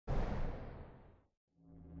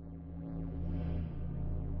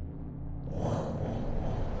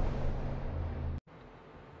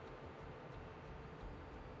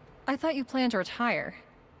I thought you planned to retire.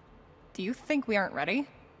 Do you think we aren't ready?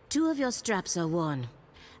 2 of your straps are worn,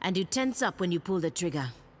 and you tense up when you pull the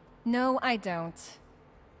trigger. No, I don't.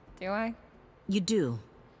 Do I? You do.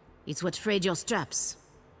 It's what frayed your straps,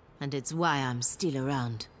 and it's why I'm still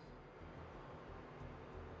around.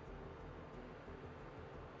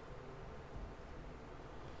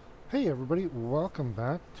 Hey everybody, welcome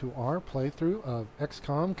back to our playthrough of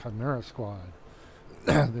XCOM Chimera Squad.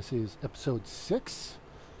 This is episode 6,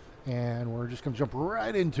 and we're just going to jump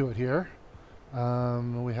right into it here.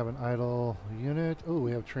 We have an idle unit. Oh,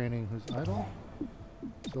 we have training who's idle.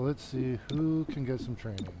 So let's see who can get some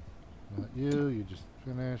training. Not you, you just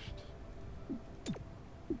finished.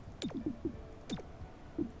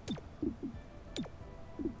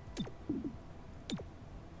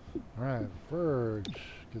 Alright, Verge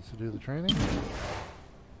gets to do the training.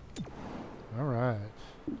 Alright.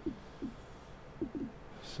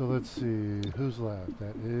 So let's see who's left.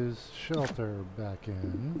 That is Shelter back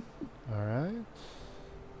in. Alright.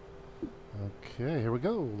 Okay, here we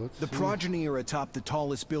go. Let's see. The progeny are atop the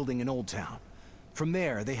tallest building in Old Town. From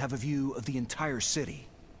there, they have a view of the entire city.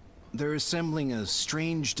 They're assembling a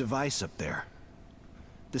strange device up there.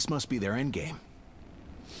 This must be their endgame.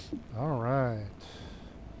 Alright.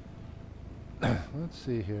 Let's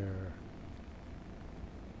see here.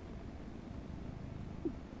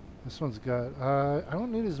 This one's got, I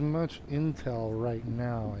don't need as much intel right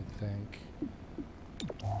now, I think.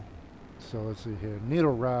 So let's see here.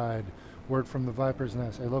 Needle Ride. Word from the Viper's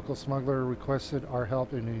Nest. A local smuggler requested our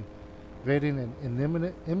help in evading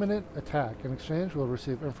an imminent attack. In exchange, we'll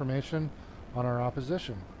receive information on our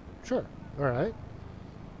opposition. Sure. Alright.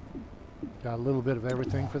 Got a little bit of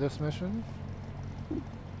everything for this mission.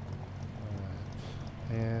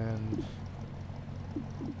 And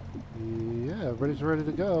yeah, everybody's ready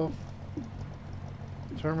to go.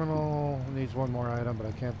 Terminal needs one more item, but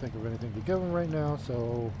I can't think of anything to give them right now,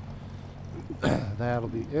 so that'll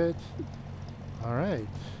be it. Alright,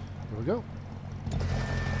 here we go.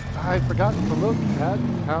 I'd forgotten to look at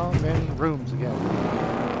how many rooms again.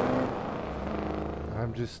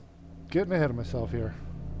 I'm just getting ahead of myself here.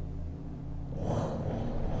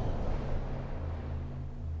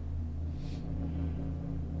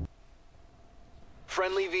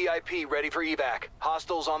 Friendly VIP ready for evac.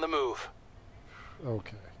 Hostiles on the move.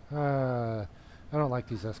 Okay. I don't like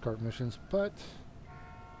these escort missions, but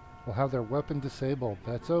we'll have their weapon disabled.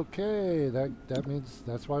 That's okay. That means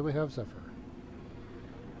that's why we have Zephyr.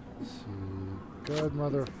 Let's see.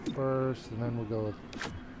 Godmother first, and then we'll go with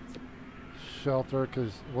Shelter,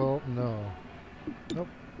 because, well, no. Nope.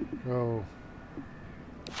 Go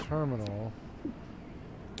Terminal.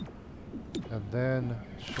 And then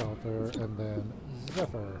Shelter, and then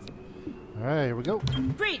Zephyr. Alright, here we go.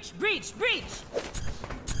 Breach! Breach! Breach!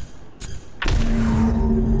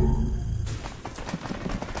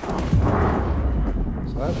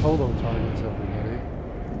 So that holo targets everybody.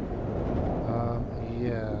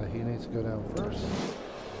 Yeah, he needs to go down first.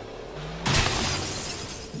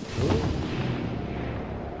 Ooh.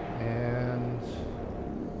 And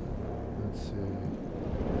let's see.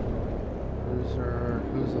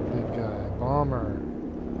 Who's a big guy? Bomber.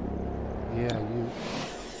 Yeah, you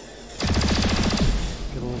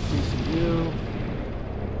get a little piece of you.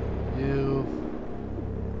 You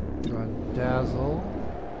run Dazzle.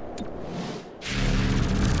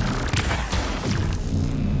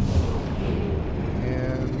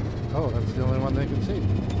 And oh, that's the only one they can see.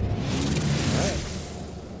 Alright.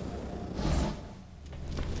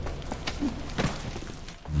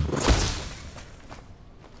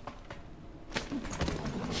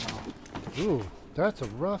 Ooh, that's a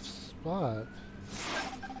rough spot.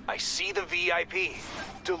 I see the VIP.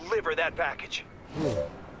 Deliver that package. Ooh,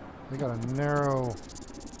 they got a narrow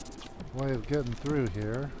way of getting through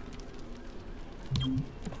here.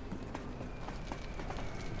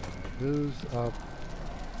 Who's up?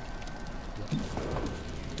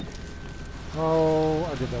 Oh,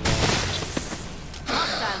 I did that wrong.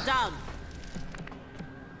 Hostile down!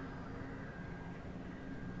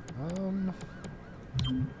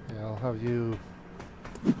 Yeah, I'll have you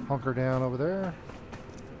hunker down over there.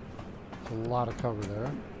 It's a lot of cover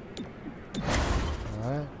there.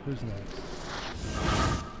 Alright, who's next?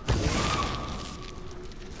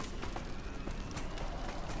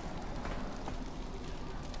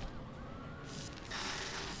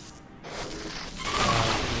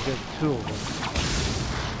 Get 2 of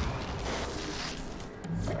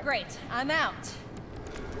them. Great, I'm out.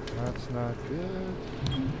 That's not good.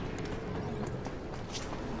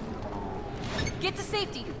 Get to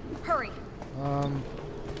safety. Hurry.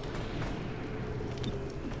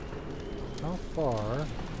 How far?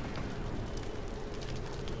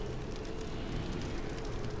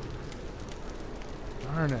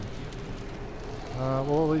 Darn it.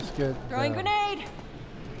 We'll at least get... Throwing grenade!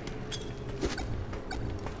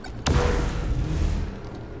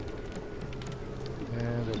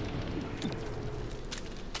 And...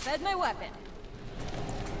 Fed my weapon.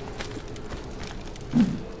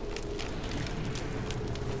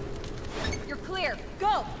 You're clear.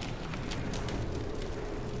 Go!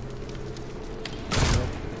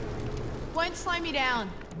 Won't slow me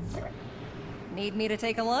down. Need me to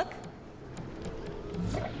take a look?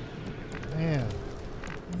 Man.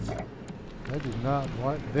 I do not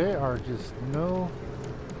want... There are just no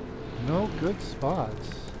good spots.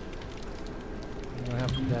 I'm gonna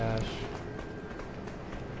have to dash.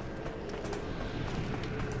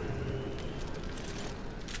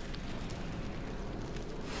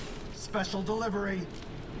 Special delivery.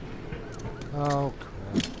 Oh,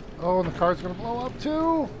 crap. Oh, and the car's gonna blow up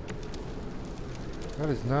too! That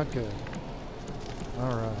is not good.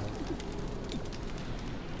 Alright.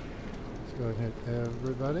 Let's go ahead and hit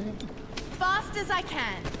everybody. Fast as I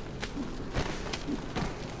can.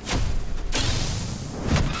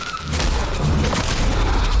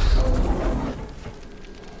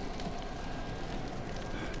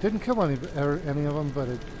 Didn't kill any of them, but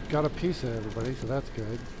it got a piece of everybody, so that's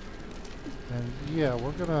good. And yeah,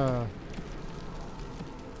 we're gonna...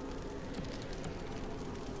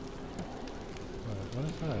 What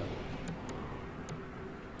is that?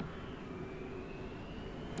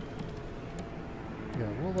 Yeah,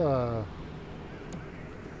 we'll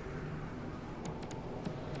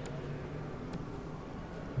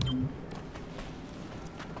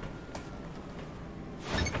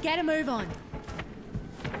Get a move on.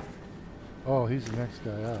 Oh, he's the next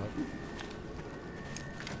guy up.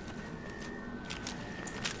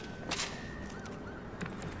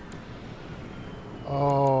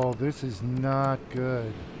 Oh, this is not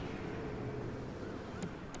good.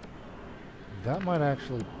 That might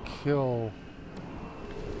actually kill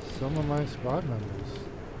some of my squad members.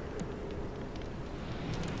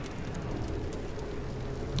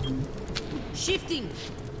 Shifting.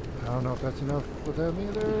 I don't know if that's enough with them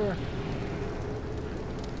either.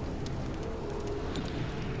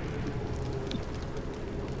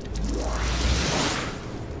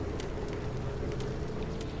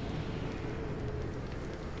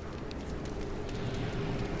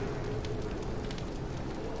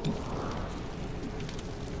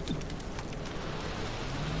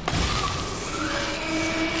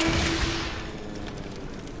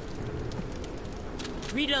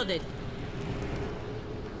 Reloaded.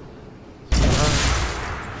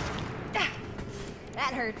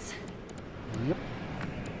 That hurts. Yep.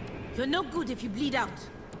 You're no good if you bleed out.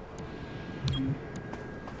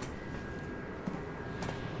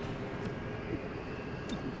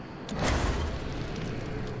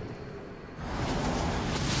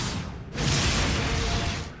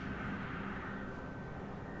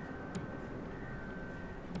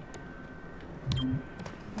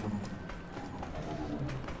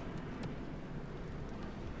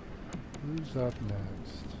 Who's up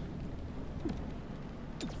next?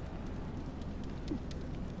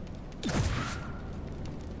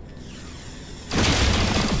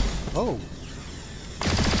 Oh!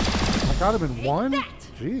 I got him in one?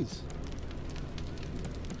 Jeez.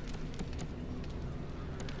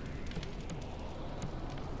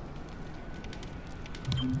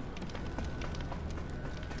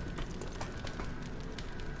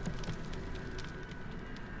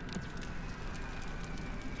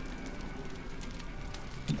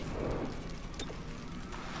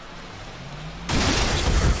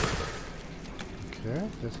 Okay,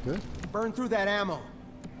 that's good. Burn through that ammo.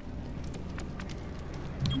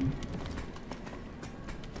 And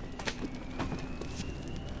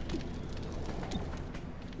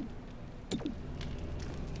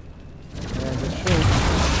this should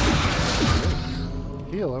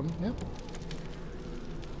heal him. Yep.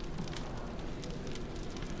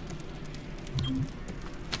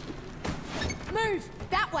 Move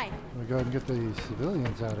that way. We'll go ahead and get the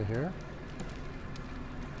civilians out of here.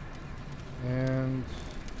 And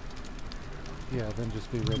yeah, then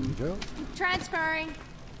just be ready to go. Transferring.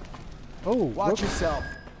 Oh, Watch whoops. yourself.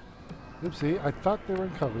 Oopsie, I thought they were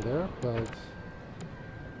in cover there, but...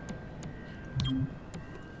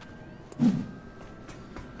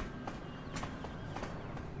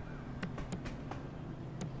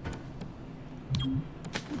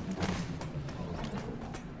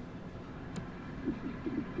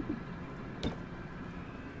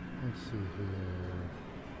 Let's see here.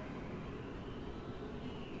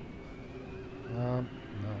 No,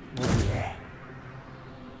 we'll do that.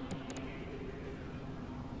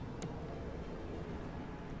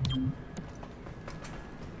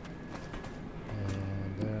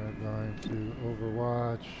 to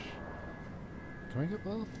Overwatch. Can we get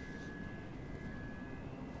both?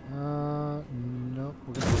 Nope.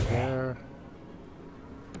 We're gonna go there.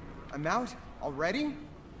 I'm out? Already?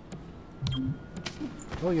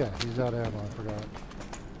 Oh yeah, he's out of ammo, I forgot.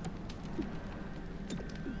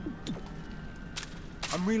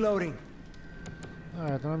 I'm reloading.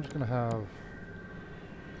 Alright, then I'm just gonna have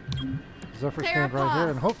Zephyr Tear stand up right here off.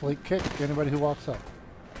 and hopefully kick anybody who walks up.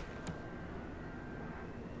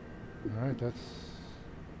 Alright, that's...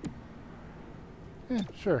 Yeah,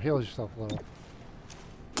 sure, heal yourself a little.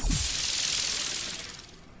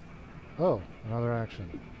 Oh, another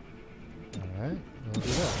action. Alright, we'll do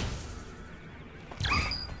that.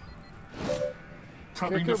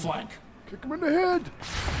 Prepping to flank. Kick him in the head!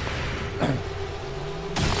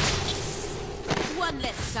 One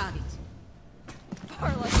less target.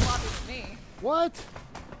 Far less lobby than me. What?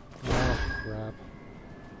 Oh, crap.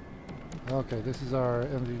 Okay, this is our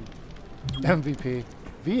MVP.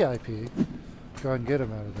 VIP. Go ahead and get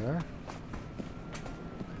him out of there.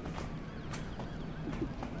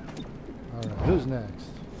 Alright, who's next?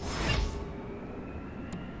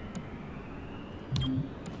 Gonna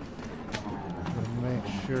make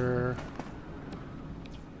sure.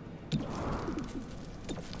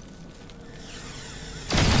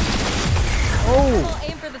 Oh! We'll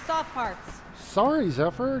aim for the soft parts. Sorry,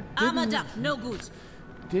 Zephyr. Armored up, no good.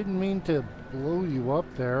 Didn't mean to blow you up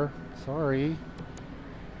there. Sorry.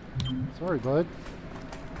 Sorry, bud.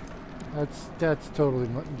 That's totally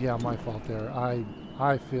my fault there.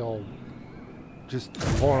 I feel just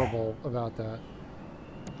horrible about that.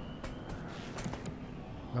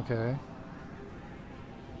 Okay.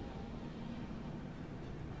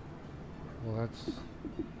 Well, that's...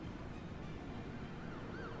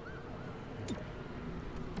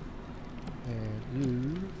 And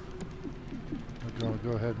you are going to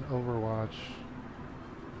go ahead and overwatch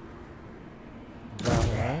that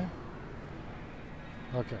way.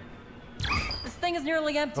 Okay. This thing is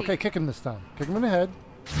nearly empty. Okay, kick him this time. Kick him in the head.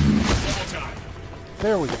 Double time.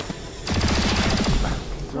 There we go.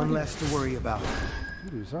 One less to worry about.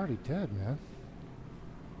 Dude, he's already dead, man.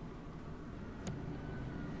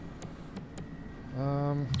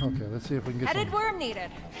 Okay, let's see if we can get Headed some worm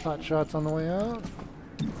needed. hot shots on the way out.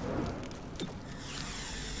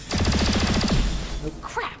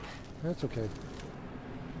 Crap. That's okay.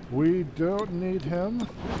 We don't need him.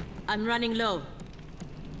 I'm running low.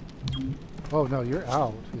 Oh, no, you're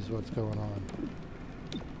out is what's going on.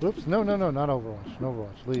 Oops, no, not Overwatch. No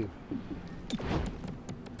Overwatch, leave.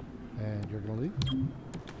 And you're gonna leave?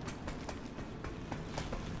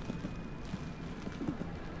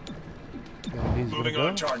 And he's Moving gonna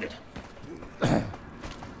on go. target.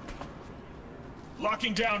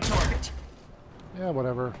 Locking down target. Yeah,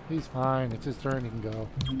 whatever. He's fine. It's his turn. He can go.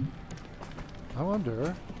 I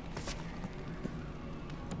wonder.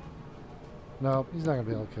 No, he's not gonna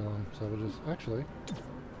be able to kill him. So we'll just actually,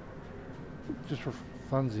 just for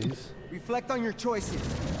funsies. Reflect on your choices.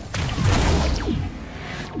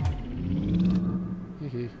 Hee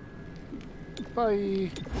hee.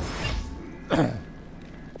 Bye.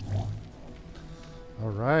 All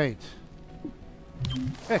right.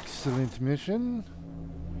 Excellent mission.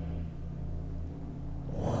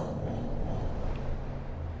 All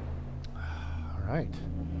right.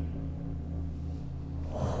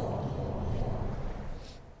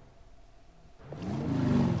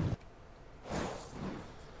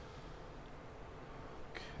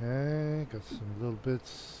 Okay, got some little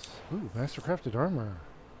bits. Ooh, mastercrafted armor.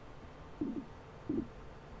 Let's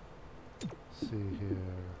see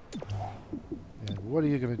here. And what are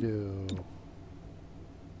you gonna do?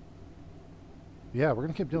 Yeah, we're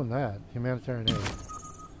gonna keep doing that. Humanitarian aid.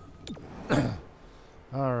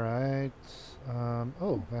 All right.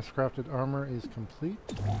 Oh, mastercrafted armor is complete.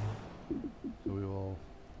 So we will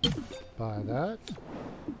buy that.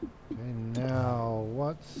 Okay, now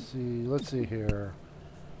let's see here.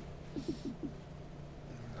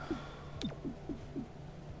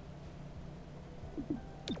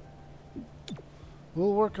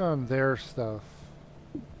 We'll work on their stuff.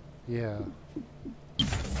 Yeah.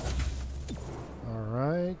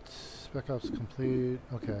 Alright. Spec Ops complete.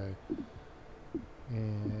 Okay.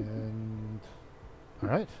 And...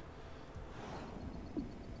 Alright.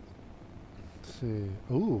 Let's see.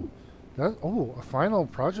 Ooh. Oh, a final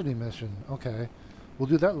progeny mission. Okay. We'll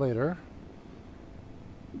do that later.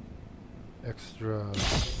 Extra.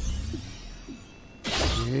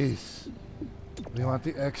 Jeez. We want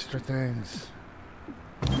the extra things.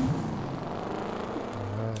 Alright.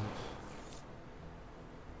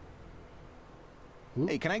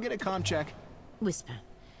 Hey, can I get a comm check? Whisper.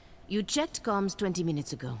 You checked comms 20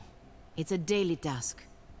 minutes ago. It's a daily task.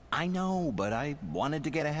 I know, but I wanted to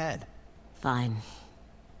get ahead. Fine.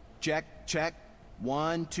 Check, check.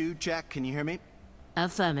 1, 2, check. Can you hear me?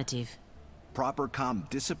 Affirmative. Proper comm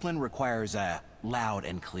discipline requires a loud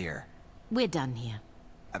and clear. We're done here.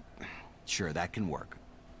 Sure, that can work.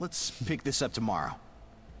 Let's pick this up tomorrow.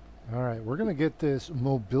 All right, we're gonna get this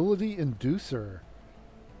mobility inducer.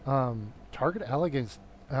 Target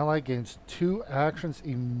ally gains 2 actions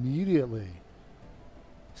immediately.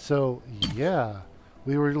 So yeah,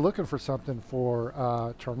 we were looking for something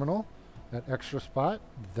for terminal, that extra spot.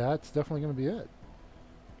 That's definitely gonna be it.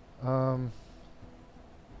 So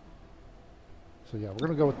yeah, we're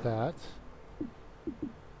gonna go with that.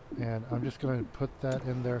 And I'm just gonna put that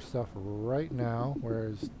in their stuff right now.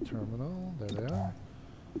 Where's terminal? There they are.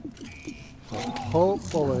 So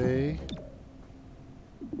hopefully,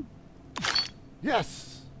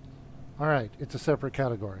 yes! Alright, it's a separate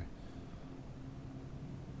category.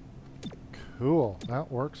 Cool,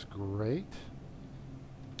 that works great.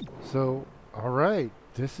 So, alright,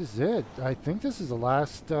 this is it. I think this is the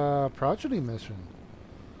last progeny mission.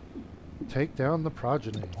 Take down the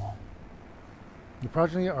progeny. The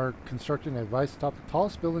progeny are constructing a device atop the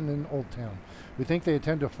tallest building in Old Town. We think they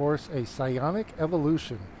intend to force a psionic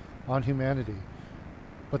evolution on humanity.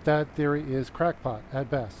 But that theory is crackpot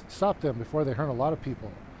at best. Stop them before they hurt a lot of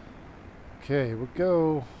people. Okay, we'll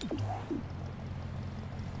go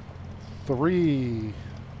 3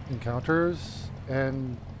 encounters,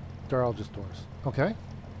 and they're all just doors. Okay,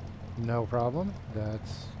 no problem.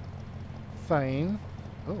 That's fine.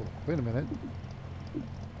 Oh, wait a minute.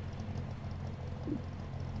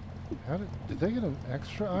 How did they get an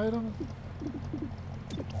extra item?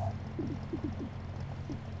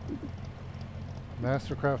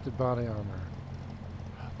 Mastercrafted body armor.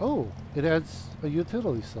 Oh, it adds a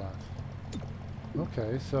utility slot.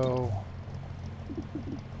 Okay, so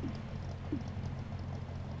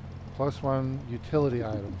 +1 utility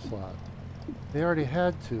item slot. They already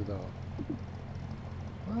had 2 though.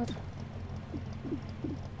 What?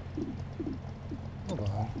 Hold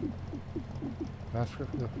on. Master.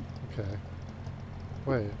 Okay.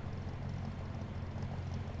 Wait.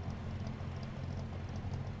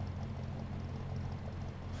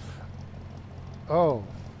 Oh.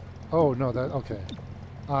 Oh, no, that. Okay.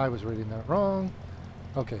 I was reading that wrong.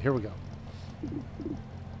 Okay, here we go. I'm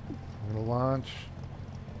going to launch.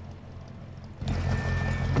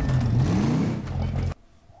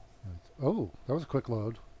 Oh, that was a quick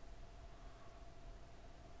load.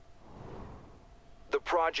 The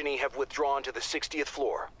progeny have withdrawn to the 60th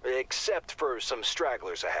floor, except for some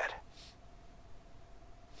stragglers ahead.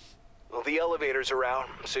 Well, the elevators are out,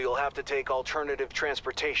 so you'll have to take alternative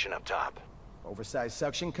transportation up top. Oversized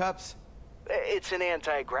suction cups? It's an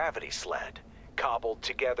anti-gravity sled, cobbled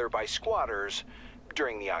together by squatters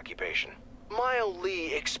during the occupation.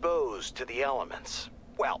 Mildly exposed to the elements.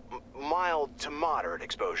 Well, mild to moderate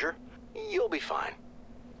exposure. You'll be fine.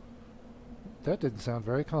 That didn't sound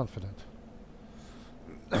very confident.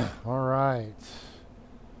 All right.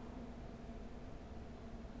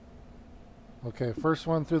 Okay, first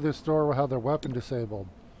one through this door will have their weapon disabled.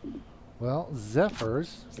 Well,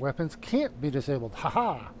 Zephyr's weapons can't be disabled.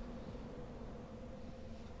 Haha!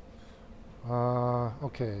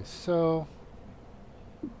 Okay, so...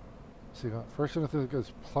 let's see, first one through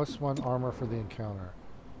goes +1 armor for the encounter.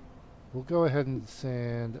 We'll go ahead and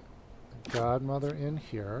send Godmother in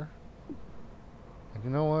here. And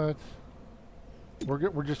you know what?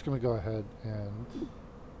 We're just going to go ahead and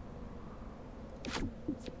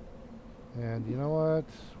you know what?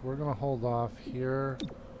 We're going to hold off here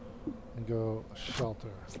and go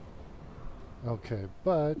shelter. Okay,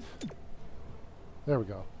 but there we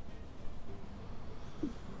go.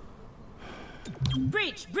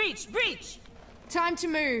 Breach! Breach! Breach! Time to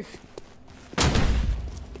move.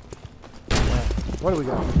 What do we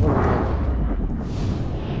got? What do we got?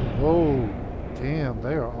 Whoa, damn,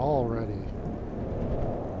 they are all ready.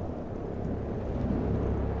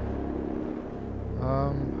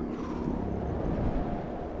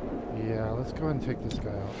 Yeah, let's go ahead and take this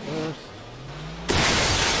guy out first.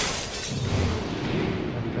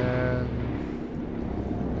 And then...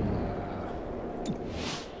 yeah.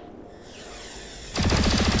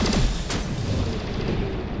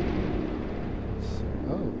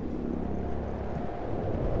 Oh.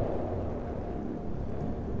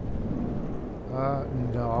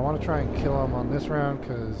 No, I want to try and kill him on this round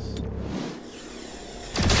because...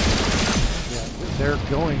 yeah, they're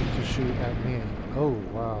going to shoot at me. Oh,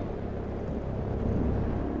 wow.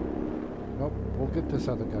 Nope, we'll get this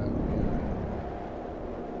other guy over here.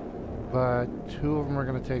 But 2 of them are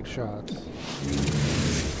going to take shots.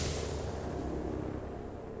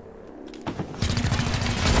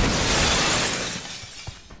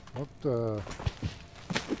 What the?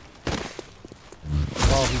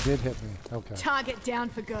 Oh, he did hit me. Okay. Target down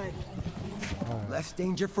for good. Less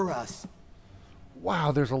danger for us.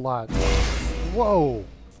 Wow, there's a lot. Whoa.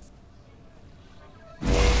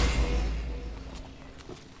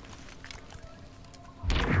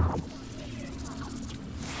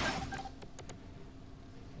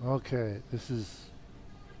 Okay, this is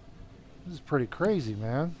pretty crazy,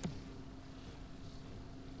 man.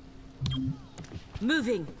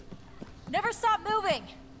 Moving. Never stop moving!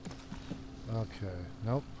 Okay.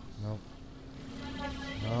 Nope. Nope.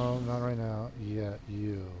 No, not right now. Yeah,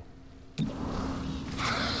 you.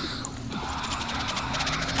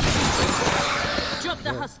 Drop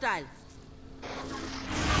the hostile.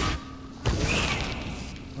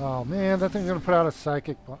 Oh man, that thing's gonna put out a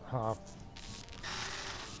psychic. All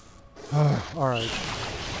right.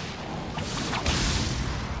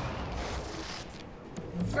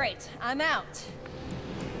 Great, I'm out.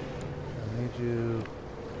 I need you.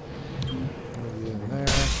 Move you in there.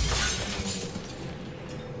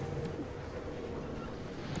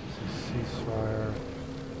 Ceasefire.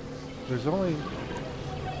 There's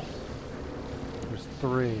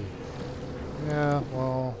 3. Yeah,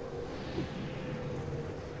 well.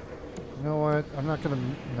 You know what? I'm not gonna.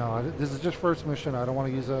 No, this is just first mission. I don't want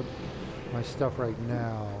to use up my stuff right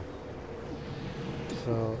now.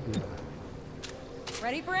 So, yeah.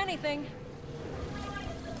 Ready for anything.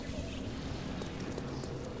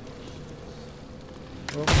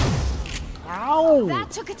 Oh. Ow!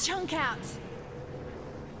 That took a chunk out.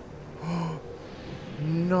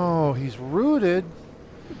 No, he's rooted.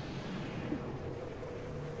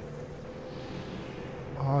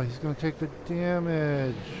 Oh, he's gonna take the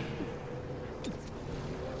damage.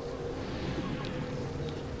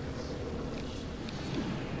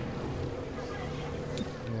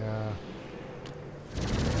 Yeah.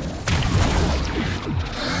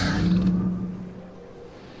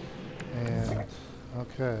 And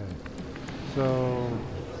okay, so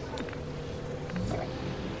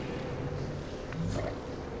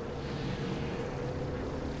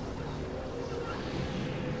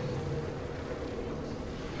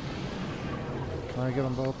can I get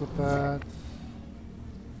them both with that?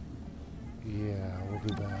 Yeah, we'll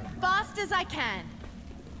do that. Fast as I can.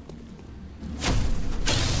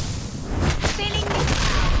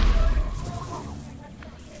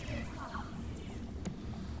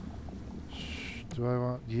 Do I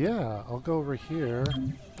want? Yeah, I'll go over here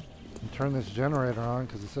and turn this generator on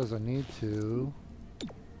because it says I need to.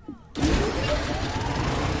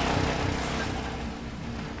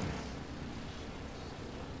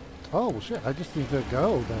 Oh, well, shit, I just need to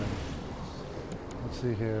go then. Let's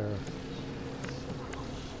see here.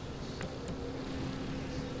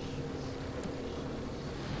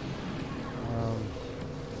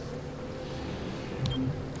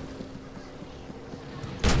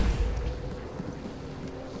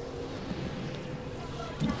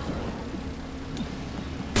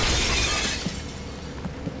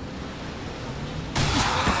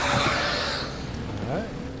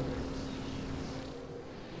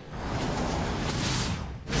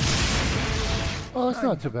 Oh, that's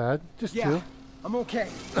not too bad. Just 2. I'm okay.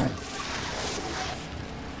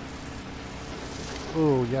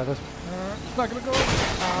 Oh, yeah, that's it's not gonna go.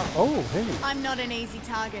 Oh, hey. I'm not an easy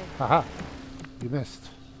target. Haha. You missed.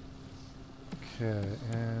 Okay,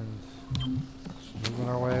 and just moving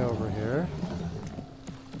our way over here.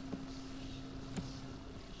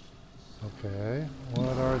 Okay,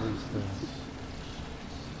 what are these things?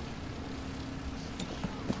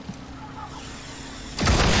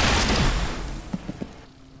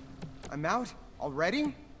 I'm out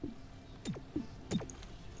already?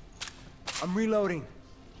 I'm reloading.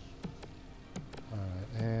 Alright,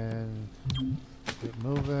 and get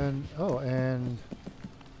moving. Oh, and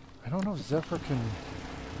I don't know if Zephyr can...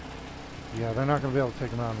 Yeah, they're not going to be able to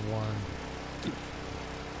take them out in one.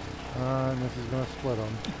 And this is going to split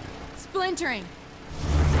them. Splintering.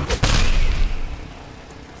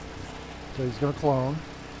 So he's going to clone.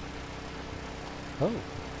 Oh.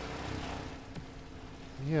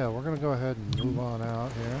 Yeah, we're going to go ahead and move on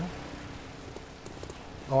out here.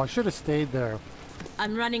 Oh, I should have stayed there.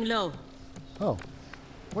 I'm running low. Oh.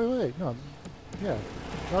 Wait, no. Yeah,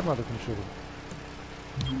 Godmother can shoot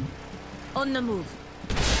him. On the move.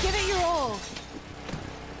 Give it your all.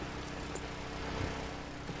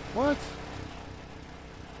 What?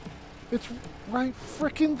 It's right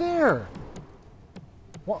frickin' there.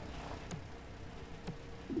 What?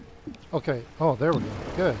 Okay. Oh, there we go.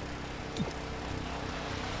 Good.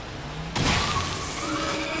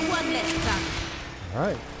 One less done. All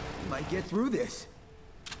right. Might get through this.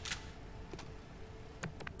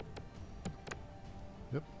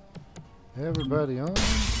 Yep. Everybody on.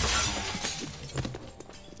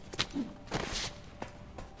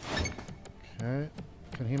 Okay.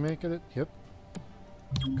 Can he make it? Yep.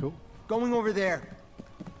 Cool. Going over there.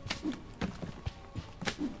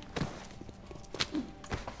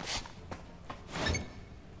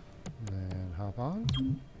 And hop on.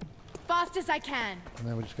 Fast as I can. And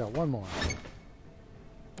then we just got one more.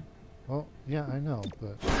 Well, yeah, I know,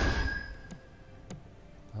 but...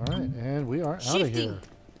 Alright, and we are out of here.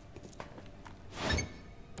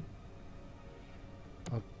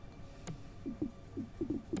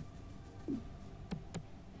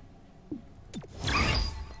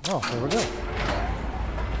 Oh, there we go.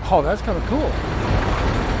 Oh, that's kind of cool.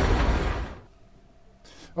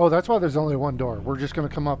 Oh, that's why there's only one door. We're just going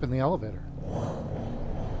to come up in the elevator.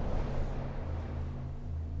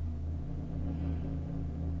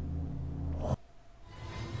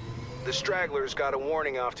 The stragglers got a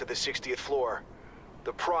warning off to the 60th floor.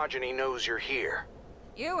 The progeny knows you're here.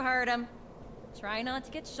 You heard him. Try not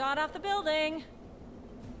to get shot off the building.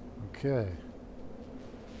 Okay.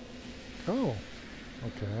 Oh.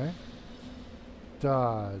 Okay.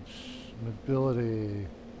 Dodge. Mobility.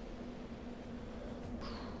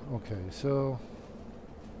 Okay, so...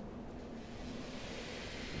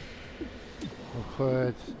 we'll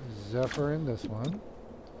put Zephyr in this one.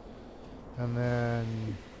 And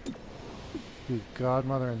then... do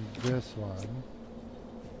Godmother in this one.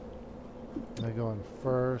 And I go in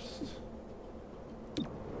first.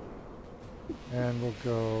 And we'll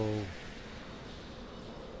go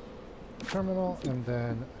terminal and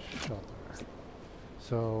then shelter.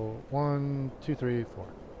 So 1, 2, 3, 4.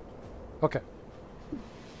 Okay.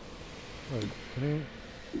 Wait, can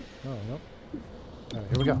he? Oh, nope. Alright,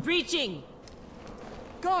 here we go. Reaching!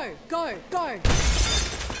 Go, go, go!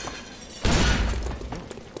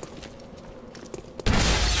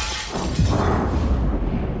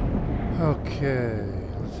 Okay,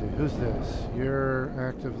 let's see, who's this? You're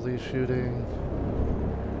actively shooting,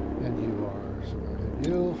 and you are. So we're gonna hit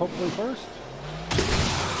you, hopefully first.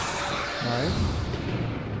 Nice.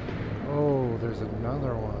 Oh, there's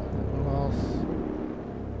another one. Who else?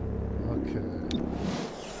 Okay.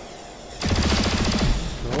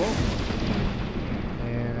 Cool.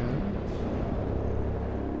 And...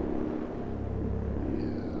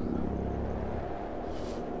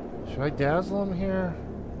 yeah. Should I dazzle him here?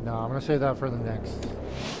 No, I'm going to save that for the next.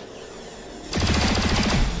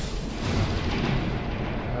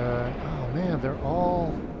 Oh man, they're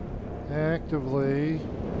all actively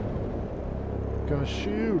going to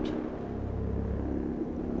shoot.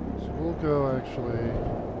 So we'll go actually.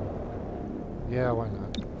 Yeah, why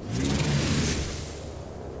not?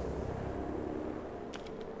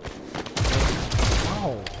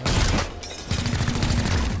 Wow.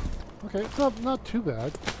 Okay, it's not too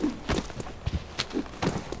bad.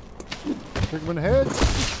 Take him in the head.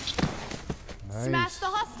 Nice. Smash the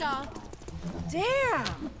hostile.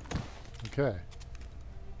 Damn! Okay.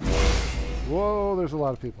 Whoa, there's a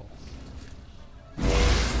lot of people.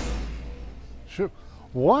 Shoot.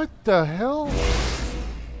 What the hell?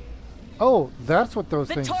 Oh, that's what those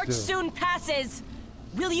things do. The torch soon passes.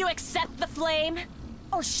 Will you accept the flame?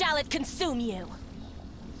 Or shall it consume you?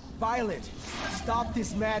 Violet, stop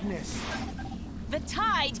this madness. The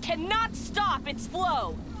tide cannot stop its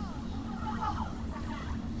flow.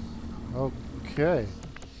 Okay.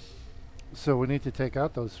 So we need to take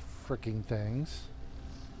out those freaking things.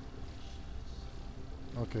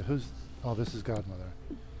 Okay, who's... oh, this is Godmother.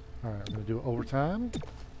 Alright, we're going to do overtime.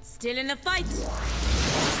 Still in the fight.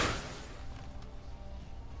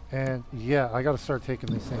 And yeah, I got to start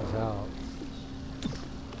taking these things out.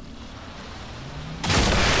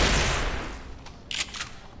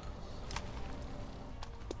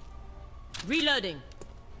 Reloading.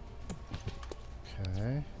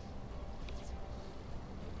 Okay.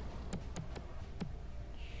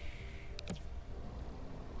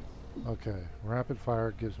 Okay, rapid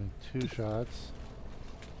fire gives me 2 shots.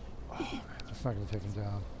 Oh man, that's not going to take him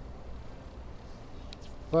down.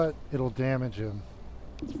 But it'll damage him.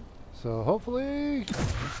 So hopefully...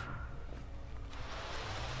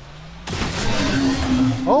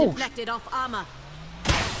 oh! Deflected off armor.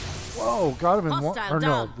 Whoa, got him in one... Hostile or no,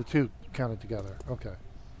 down. the 2 counted together. Okay.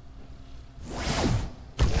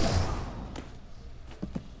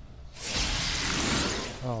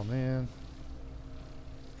 Oh man.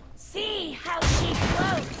 See how she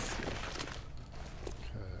floats.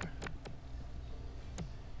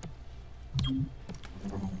 Okay.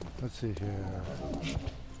 Let's see here.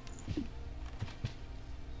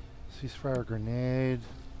 Ceasefire grenade.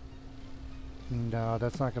 No,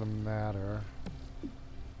 that's not going to matter.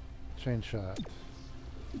 Chain shot.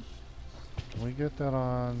 Can we get that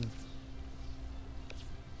on?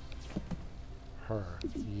 her?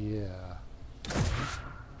 Yeah.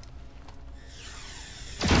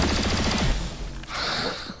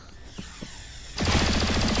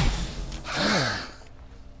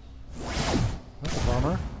 That's a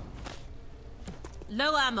bummer.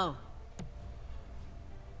 Low ammo.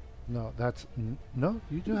 No, that's... no,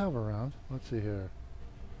 you do have a round. Let's see here.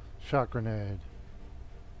 Shot grenade.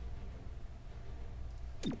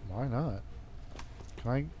 Why not?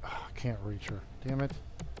 Can I... oh, I can't reach her. Damn it.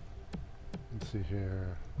 Let's see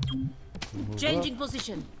here. Move Changing up.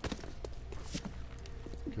 position.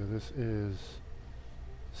 Okay, this is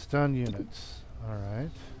stun units.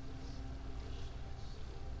 Alright.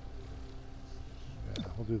 Yeah,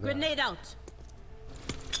 we'll do that. Grenade out.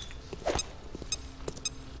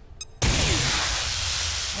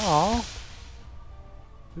 Aw.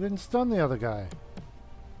 We didn't stun the other guy.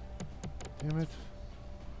 Damn it.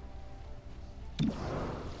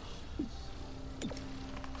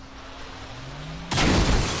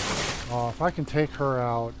 Oh, if I can take her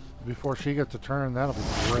out before she gets a turn, that'll be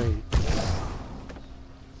great.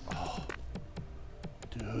 Oh,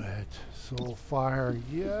 do it. Soul fire,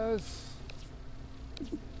 yes.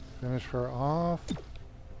 Finish her off.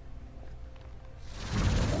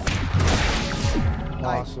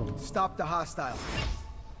 Awesome. Stop the hostile.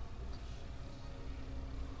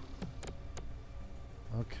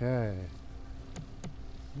 Okay.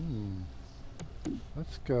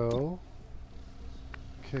 Let's go.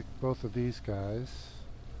 Kick both of these guys.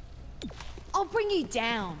 I'll bring you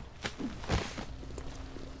down.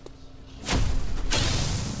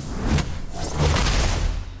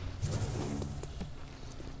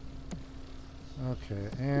 Okay,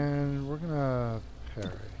 and we're gonna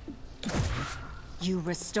parry. You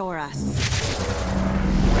restore us.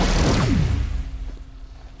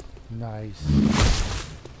 Nice.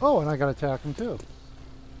 Oh, and I gotta attack him too.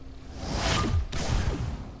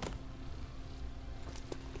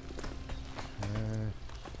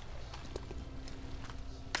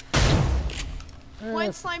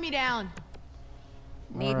 Won't slow me down.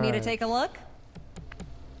 Need me to take a look?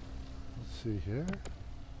 Let's see here.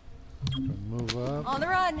 Gonna move up. On the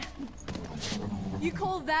run. You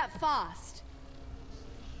call that fast?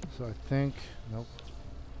 So I think, nope.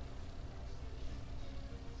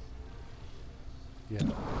 Yeah.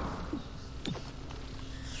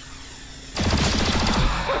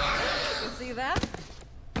 You see that?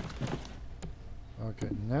 Okay,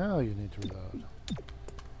 now you need to reload.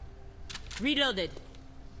 Reloaded.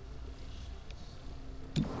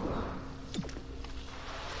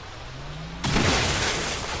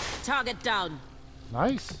 Target down.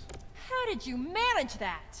 Nice. How did you manage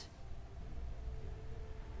that?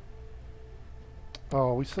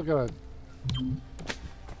 Oh, we still gotta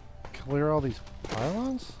clear all these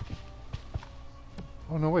pylons?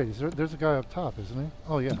 Oh no, wait, there's a guy up top, isn't he?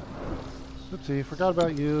 Oh yeah. Oopsie, forgot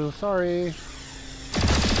about you. Sorry.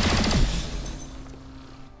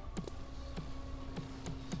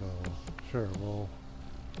 So, sure, we'll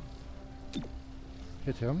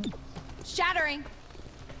hit him. Shattering.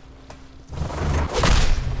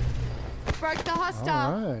 Broke the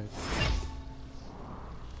hostile. Alright.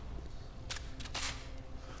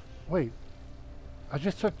 Wait, I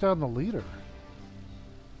just took down the leader.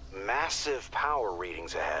 Massive power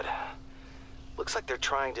readings ahead. Looks like they're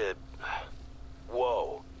trying to...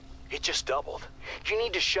 Whoa. It just doubled. You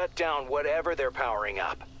need to shut down whatever they're powering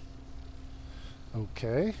up.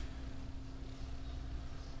 Okay.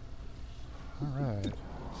 Alright,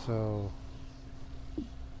 so...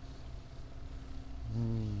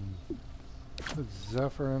 Put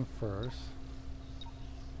Zephyr in first.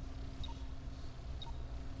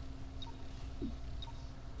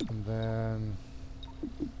 And then...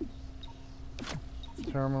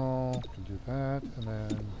 Terminal, can do that, and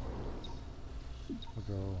then... We'll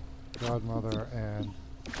go Godmother and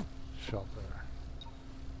Shelter.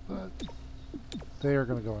 But they are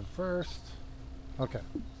going to go in first. Okay.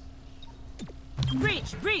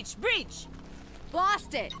 Breach! Breach! Breach!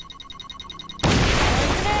 Blast it.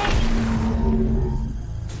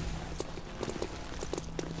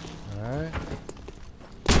 Alright.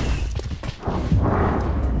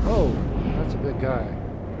 Oh, that's a big guy.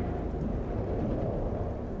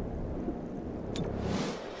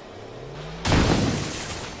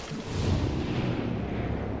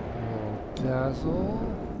 Dazzle.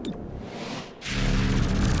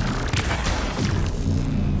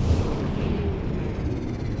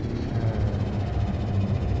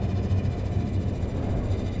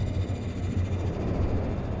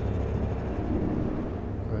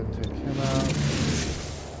 Go ahead and take him out.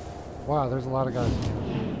 Wow, there's a lot of guys in here.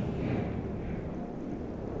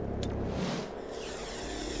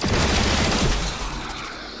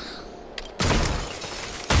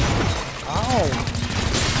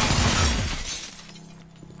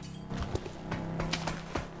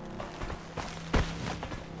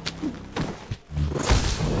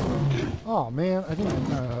 Oh man, I didn't.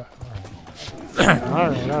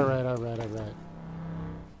 Alright. Alright.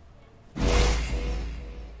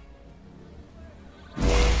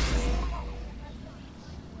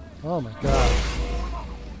 Oh my god.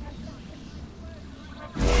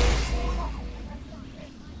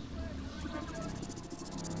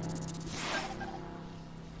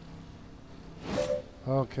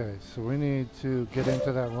 Okay, so we need to get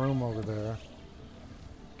into that room over there.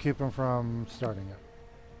 Keep him from starting it.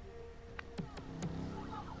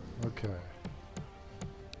 Okay.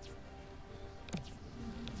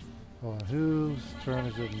 Hold on, whose turn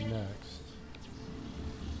is it next?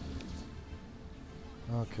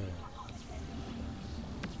 Okay.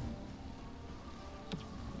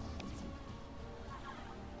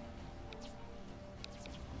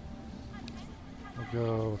 We'll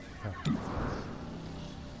go with him.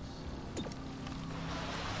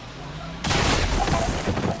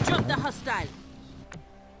 Drop the hostile.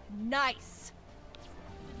 Nice.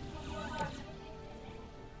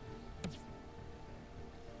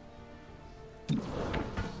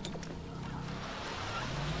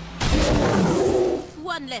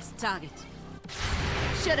 One less target.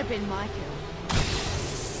 Should have been my kill.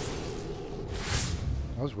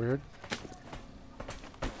 That was weird.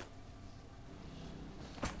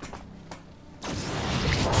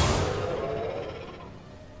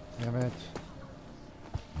 Damn it.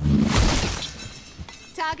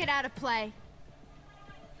 Target out of play.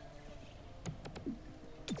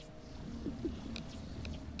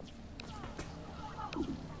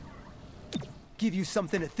 Give you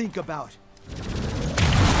something to think about.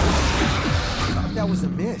 That was a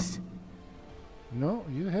miss. No,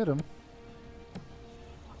 you hit him.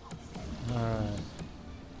 Alright.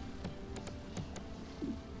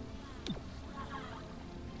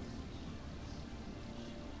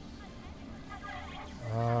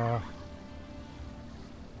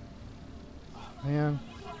 Man,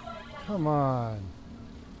 come on.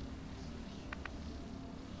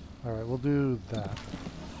 Alright, we'll do that.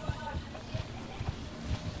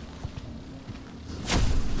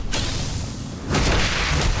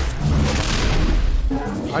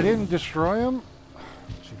 I didn't destroy him?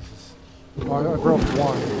 Jesus. Oh, I broke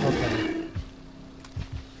one. Okay.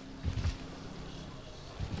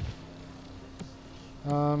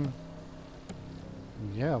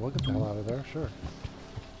 Yeah, we'll get the hell out of there, sure.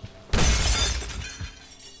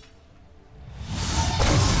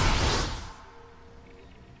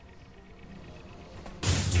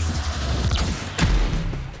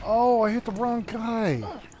 Oh, I hit the wrong guy.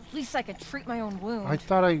 At least I could treat my own wound. I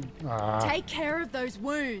thought I... Take care of those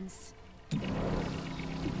wounds. Take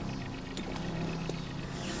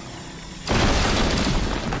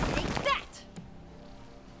that!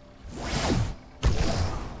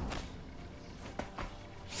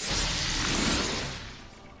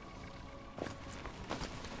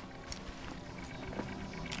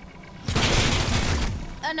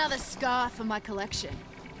 Another scar for my collection.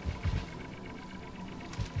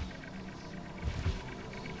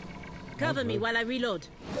 Cover me while I reload.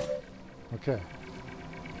 Okay.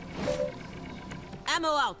 Ammo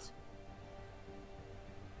out.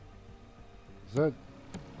 Is that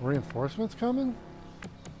reinforcements coming?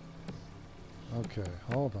 Okay,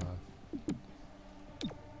 hold on.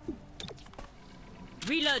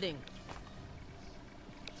 Reloading.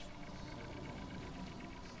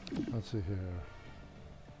 Let's see here.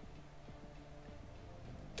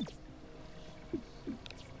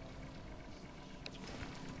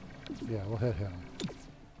 Yeah, we'll hit him.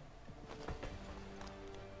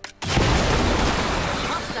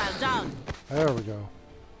 Hostile down. There we go.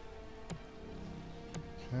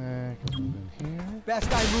 Okay, move in here. Best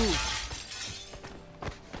I move.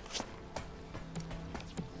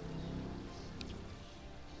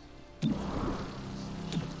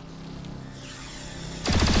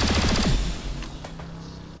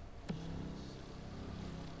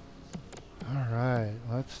 All right,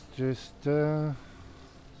 let's just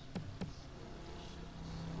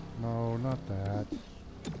no, not that.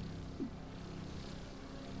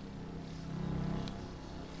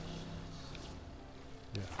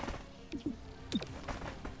 Yeah.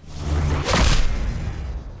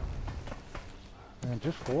 And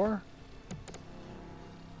just 4?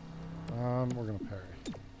 We're gonna parry.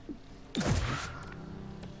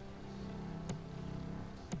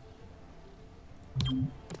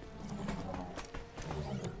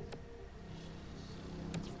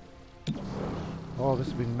 Oh, this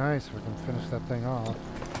would be nice if I can finish that thing off.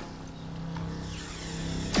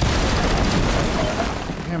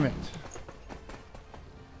 Damn it.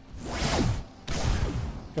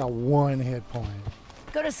 Got 1 hit point.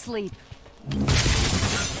 Go to sleep.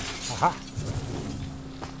 Aha.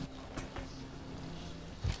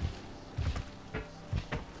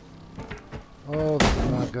 Oh, this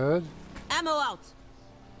is not good. Ammo out.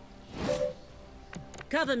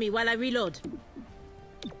 Cover me while I reload.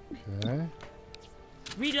 Okay.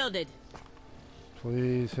 Reloaded.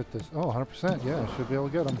 Please hit this. Oh, 100%. Yeah, I should be able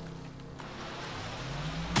to get him.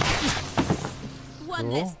 One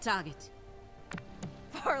Cool. less target.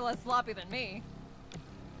 Far less sloppy than me.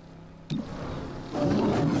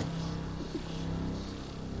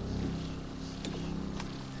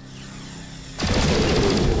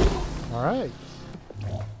 All right.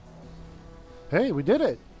 Hey, we did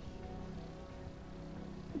it.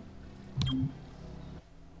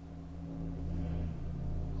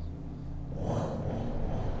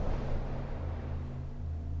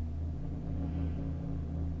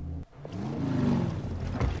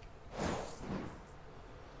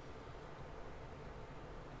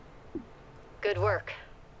 Good work.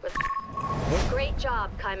 Great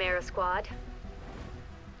job, Chimera Squad.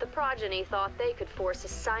 The progeny thought they could force a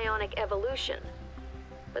psionic evolution,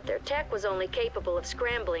 but their tech was only capable of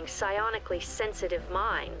scrambling psionically sensitive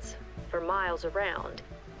minds for miles around.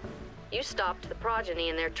 You stopped the progeny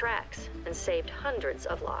in their tracks and saved hundreds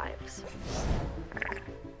of lives.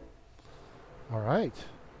 All right.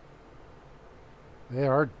 They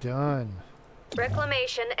are done.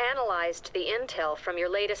 Reclamation analyzed the intel from your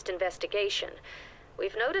latest investigation.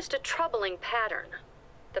 We've noticed a troubling pattern.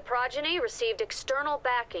 The progeny received external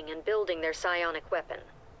backing in building their psionic weapon.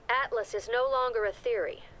 Atlas is no longer a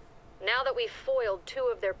theory. Now that we've foiled 2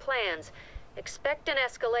 of their plans, expect an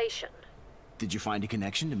escalation. Did you find a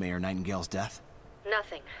connection to Mayor Nightingale's death?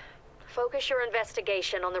 Nothing. Focus your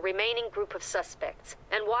investigation on the remaining group of suspects,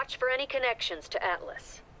 and watch for any connections to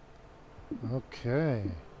Atlas. Okay.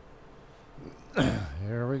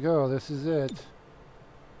 Here we go. This is it.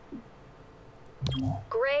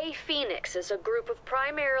 Gray Phoenix is a group of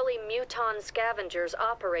primarily muton scavengers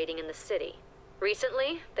operating in the city.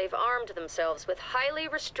 Recently, they've armed themselves with highly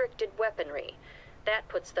restricted weaponry. That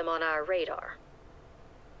puts them on our radar.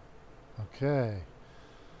 Okay.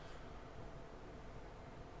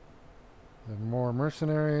 There are more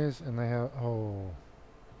mercenaries, and they have... Oh,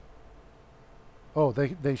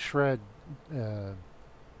 they shred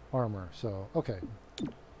armor, so... Okay.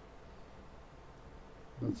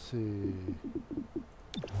 Let's see.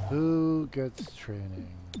 Who gets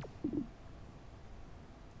training?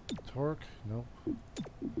 Torque? Nope.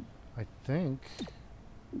 I think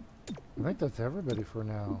that's everybody for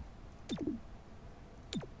now.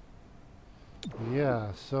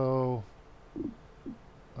 Yeah, so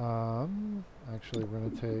actually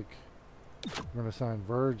we're gonna assign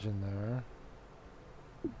Verge in there.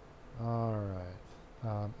 Alright.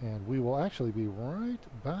 And we will actually be right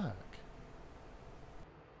back.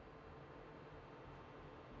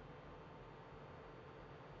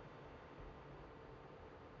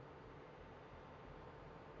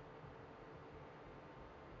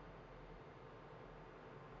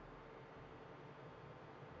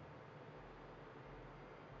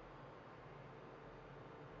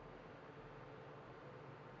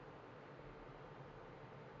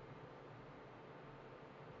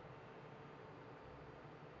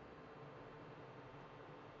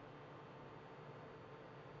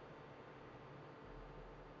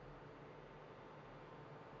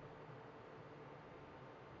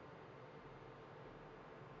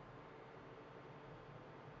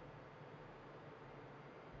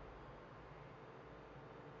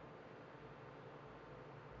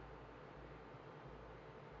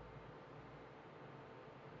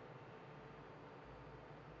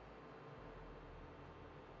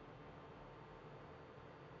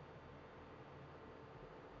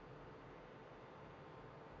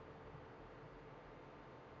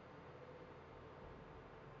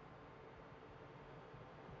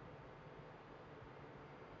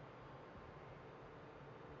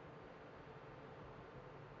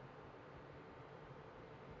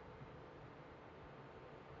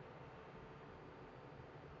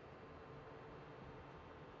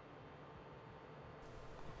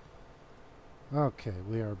 Okay,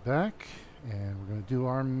 we are back, and we're going to do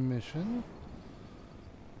our mission.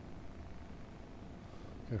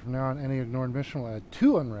 Okay, from now on, any ignored mission will add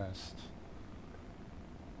 2 unrest.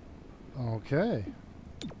 Okay.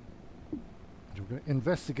 We're going to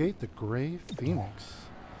investigate the Gray Phoenix.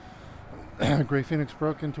 Gray Phoenix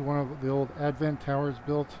broke into one of the old Advent towers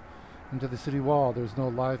built into the city wall. There's no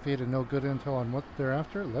live feed and no good intel on what they're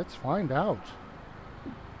after. Let's find out.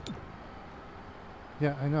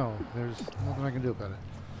 Yeah, I know. There's nothing I can do about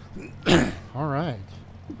it. All right.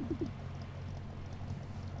 I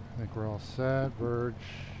think we're all set. Verge.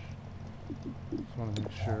 Just want to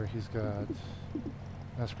make sure he's got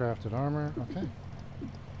mass crafted armor. Okay.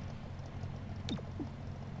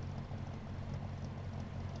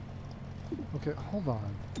 Okay, hold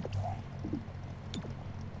on.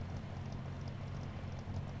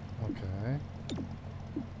 Okay.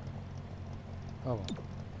 Oh well.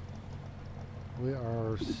 We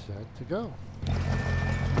are set to go.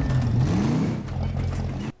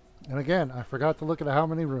 And again, I forgot to look at how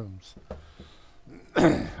many rooms.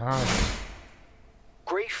 Alright.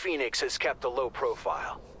 Grey Phoenix has kept a low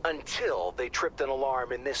profile until they tripped an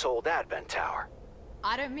alarm in this old Advent tower.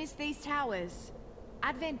 I don't miss these towers.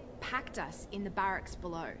 Advent packed us in the barracks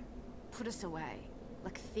below. Put us away.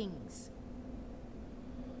 Like things.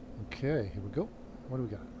 Okay, here we go. What do we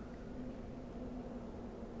got?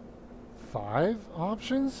 5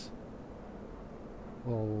 options?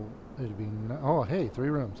 Well, it'd be oh, hey, 3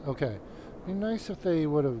 rooms. Okay. It'd be nice if they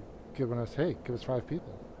would have given us, hey, give us 5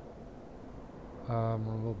 people.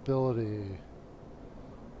 Mobility.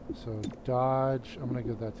 So dodge, I'm gonna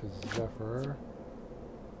give that to Zephyr.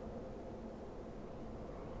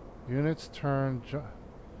 Units turn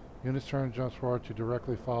jumps forward to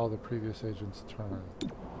directly follow the previous agent's turn.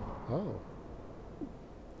 Oh.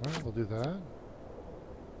 Alright, we'll do that.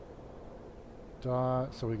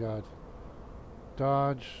 So we got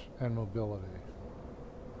dodge and mobility.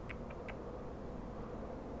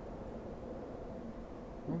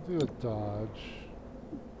 We'll do a dodge.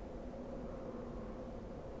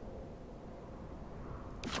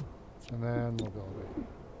 And then mobility.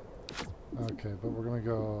 Okay, but we're gonna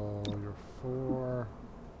go your 4.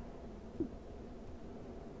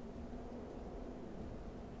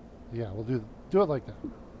 Yeah, we'll do it like that.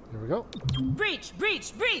 Here we go. Breach!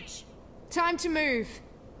 Breach! Breach! Time to move.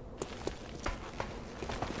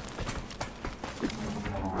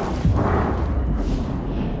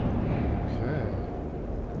 Okay.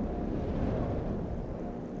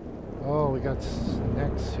 Oh, we got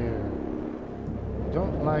snakes here.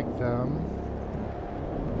 Don't like them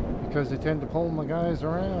because they tend to pull my guys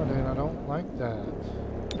around, and I don't like that.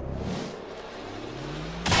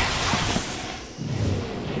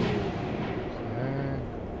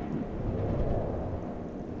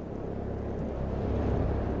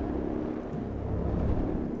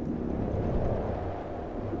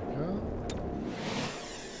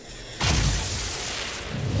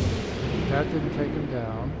 That didn't take him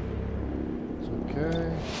down. It's okay.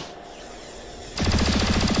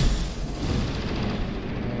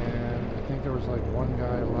 And I think there was like 1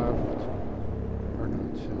 guy left. Or no,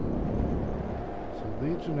 2. So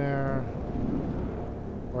Legionnaire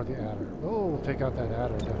or the Adder. Oh, we'll take out that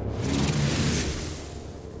Adder definitely.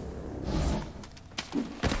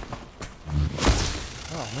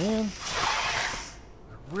 Oh man.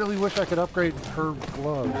 I really wish I could upgrade her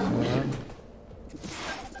gloves, man.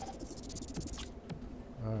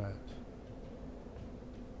 Alright.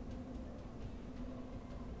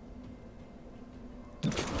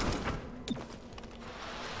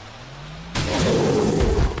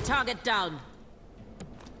 Target down.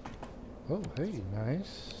 Oh, hey,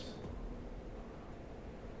 nice.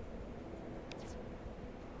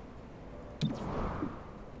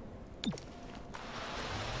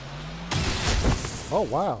 Oh,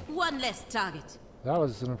 wow. 1 less target. That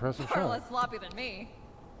was an impressive Far shot. less sloppy than me.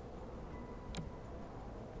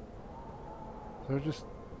 They're just...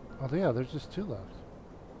 Oh, yeah, there's just 2 left.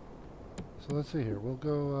 So let's see here. We'll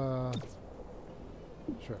go,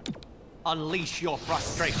 Sure. Unleash your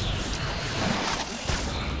frustration.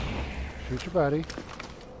 Shoot your buddy.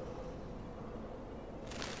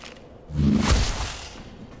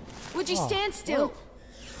 Would you stand still? What?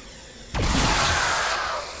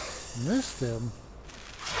 Missed him.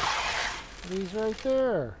 But he's right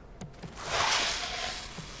there.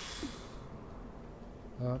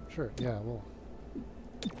 Sure. Yeah, we'll...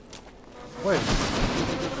 Wait.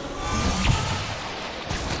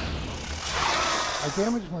 I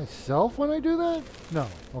damage myself when I do that? No.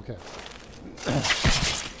 Okay.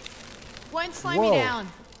 Won't slow Whoa. me down.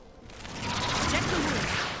 Check the room.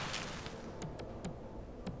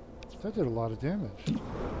 That did a lot of damage.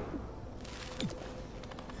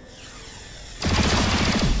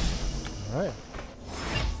 Alright.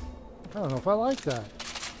 I don't know if I like that.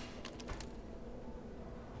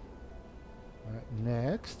 Alright,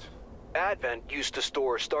 next. Advent used to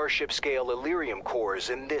store Starship-scale Illyrium cores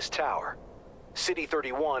in this tower. City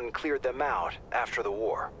 31 cleared them out after the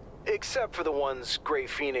war. Except for the ones Grey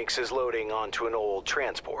Phoenix is loading onto an old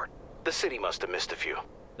transport. The city must have missed a few.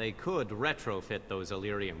 They could retrofit those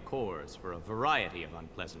Illyrium cores for a variety of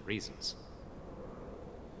unpleasant reasons.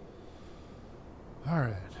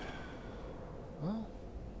 Alright. Well.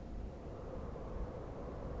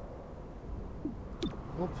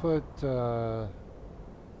 We'll put, yeah.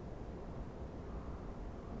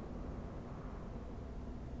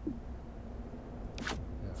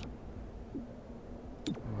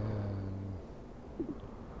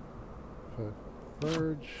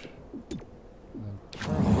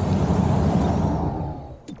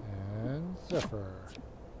 Zephyr.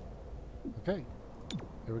 Okay,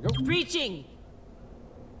 here we go. Breaching!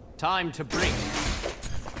 Time to break.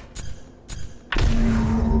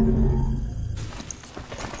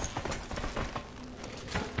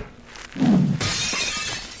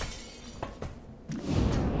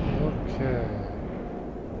 Okay.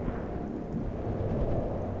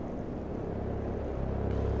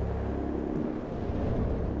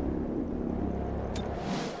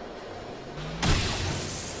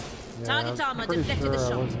 Target armor pretty deflected sure the I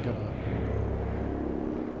shot. wasn't gonna. Yeah.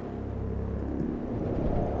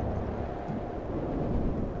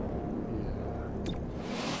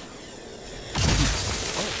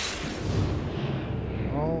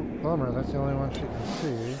 Oh, bummer. That's the only one she can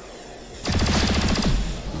see.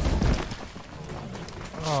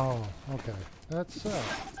 Oh, okay. That sucks.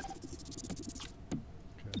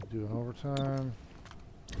 Okay, do an overtime.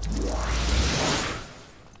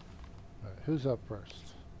 Alright, who's up first?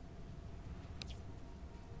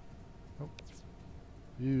 Oh.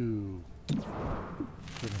 You.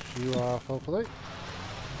 Finish you off, hopefully.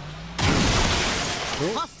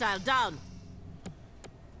 Cool. Hostile down!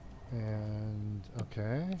 And,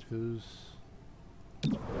 okay, who's...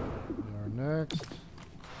 We are next.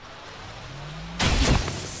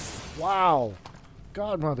 Wow!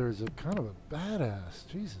 Godmother is a kind of a badass.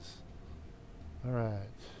 Jesus. Alright.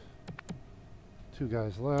 2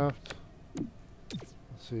 guys left.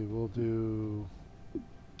 Let's see, we'll do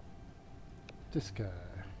this guy.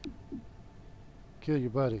 Kill your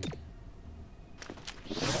buddy.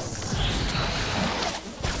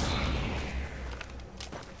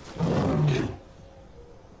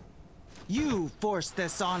 You forced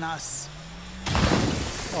this on us.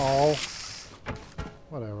 Oh.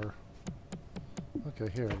 Whatever. Okay,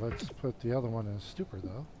 here, let's put the other one in stupor,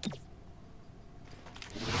 though.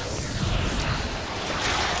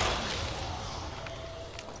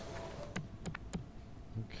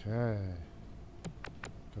 Okay.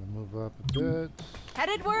 Gonna move up a bit.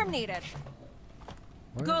 Headed worm needed.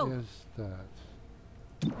 Where is that?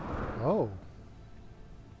 Oh.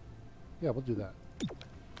 Yeah, we'll do that.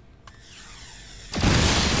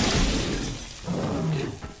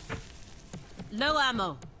 Low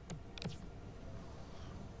ammo.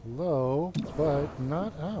 Low, but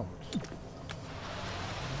not out.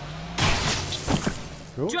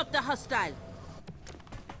 Cool. Drop the hostile.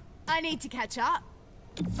 I need to catch up.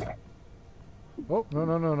 Oh, no,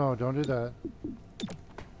 no, no, no, don't do that.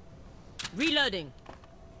 Reloading.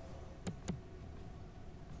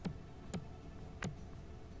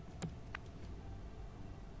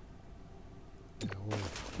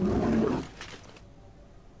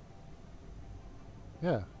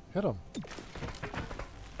 Yeah, hit him.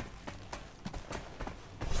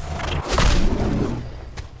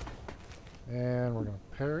 And we're going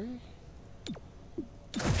to parry.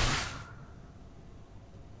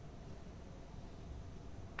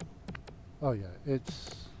 Oh yeah,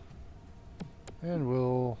 it's... And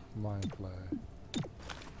we'll mind play.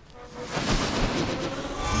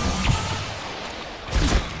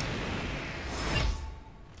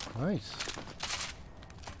 Nice.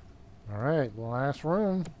 Alright, last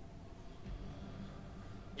room.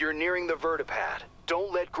 You're nearing the vertipad.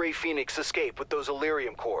 Don't let Grey Phoenix escape with those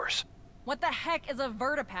Illyrium cores. What the heck is a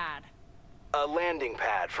vertipad? A landing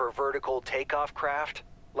pad for vertical takeoff craft,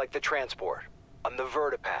 like the transport. On the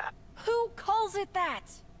vertipad. Who calls it that?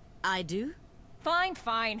 I do. Fine,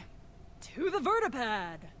 fine. To the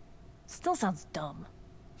vertipad. Still sounds dumb.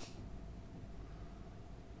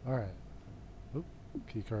 Alright. Oop,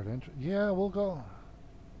 keycard entry. Yeah, we'll go.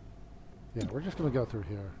 Yeah, we're just going to go through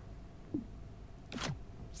here.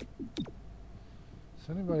 Is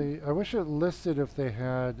anybody... I wish it listed if they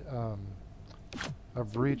had a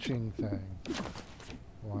breaching thing.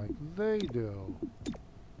 Like they do.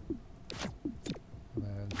 And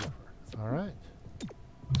then Zephyr. Alright.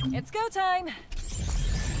 It's go time.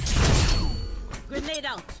 Grenade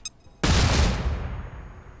out.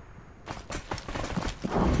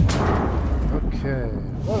 Okay.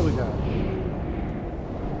 What do we got?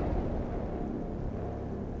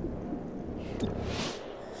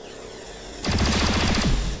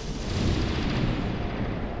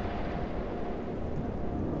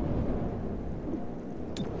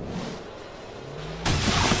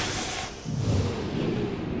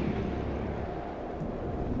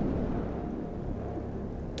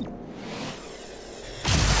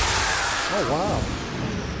 Oh, wow.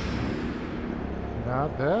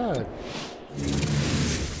 Not bad.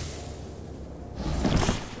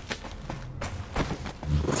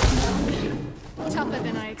 Tougher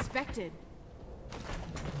than I expected.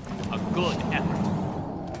 A good effort.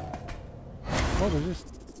 Oh, there's just...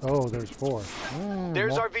 Oh, there's 4.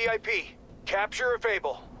 There's our VIP. Capture a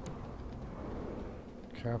Fable.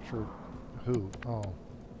 Capture who? Oh.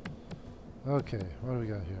 Okay, what do we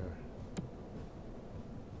got here?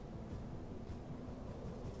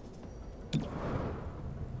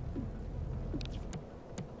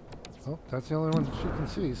 Oh, that's the only one that she can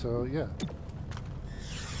see, so yeah.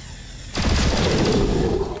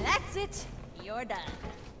 That's it. You're done.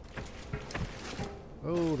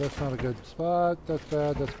 Oh, that's not a good spot. That's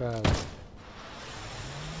bad, that's bad.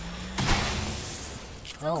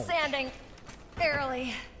 Still Ow. standing.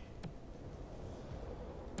 Barely.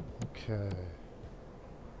 Okay.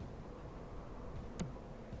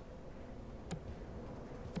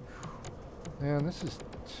 Man, this is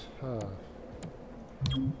tough.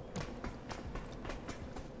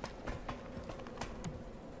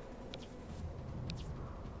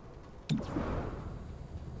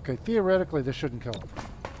 Okay, theoretically, this shouldn't kill him.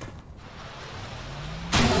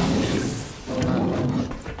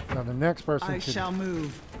 Now the next person I can shall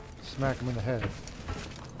move. smack him in the head.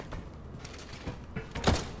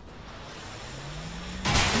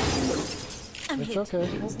 I'm It's hit.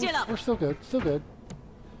 okay. Still up. We're still good. Still good.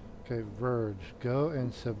 Okay, Verge. Go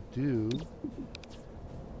and subdue.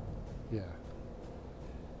 Yeah.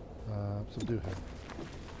 Subdue him.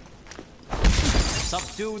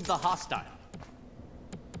 Subdued the hostile.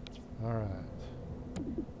 Alright.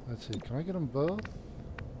 Let's see. Can I get them both?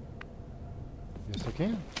 Yes, I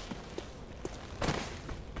can.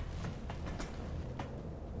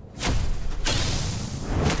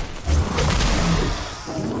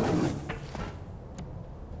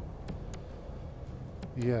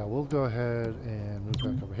 Yeah, we'll go ahead and move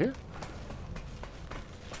back over here.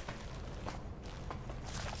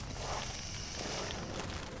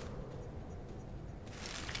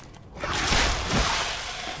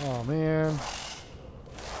 Oh man.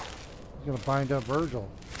 He's gonna bind up Virgil.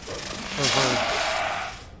 Or Verge.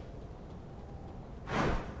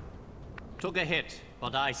 Took a hit,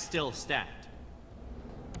 but I still stand.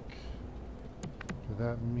 So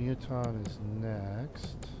that Muton is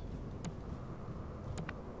next.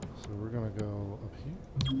 So we're gonna go up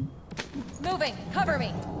here. Moving. Cover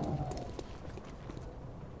me.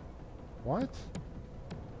 What?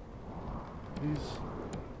 He's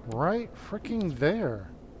right freaking there.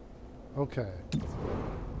 Okay.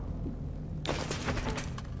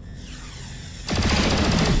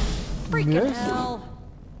 Freaking Missed? hell.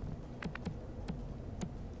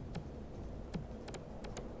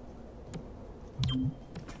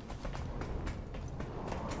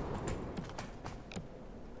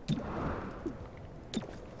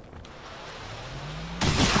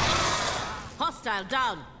 Hostile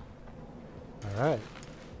down. All right.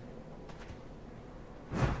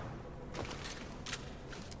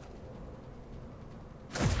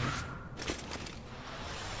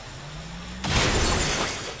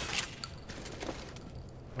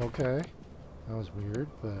 Okay. That was weird,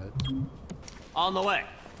 but... On the way.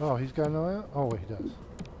 Oh, he's got no... Oh, wait, he does.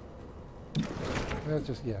 That's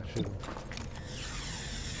just... Yeah, shoot him.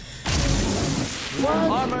 What?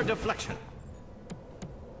 Armor deflection.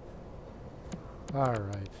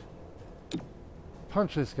 Alright.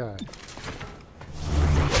 Punch this guy.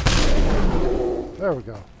 There we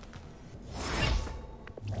go.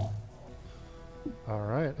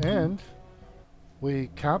 Alright, and we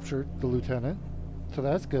captured the lieutenant, so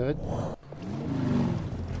that's good.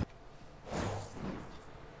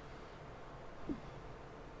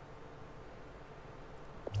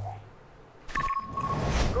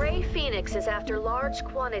 Gray Phoenix is after large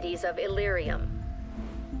quantities of Illyrium.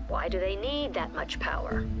 Why do they need that much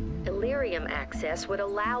power? Illyrium access would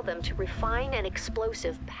allow them to refine an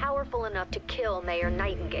explosive powerful enough to kill Mayor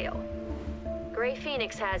Nightingale. Gray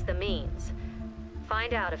Phoenix has the means.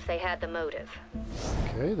 Find out if they had the motive.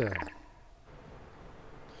 Okay then.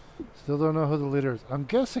 Still don't know who the leader is. I'm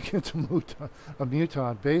guessing it's a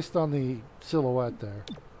muton based on the silhouette there.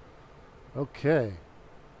 Okay.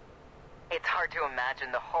 It's hard to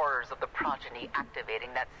imagine the horrors of the progeny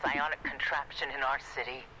activating that psionic contraption in our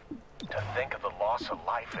city. To think of the loss of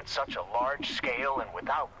life at such a large scale and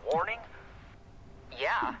without warning?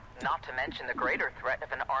 Yeah, not to mention the greater threat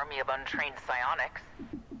of an army of untrained psionics.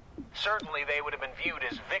 Certainly they would have been viewed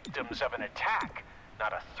as victims of an attack,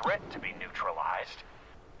 not a threat to be neutralized.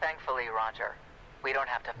 Thankfully, Roger, we don't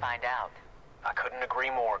have to find out. I couldn't agree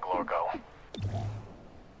more, Glorgo.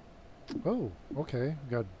 Oh, okay. We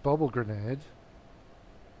got bubble grenade.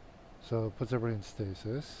 So it puts everybody in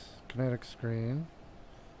stasis. Kinetic screen.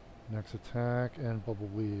 Next attack and bubble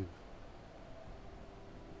weave.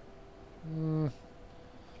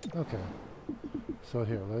 Okay. So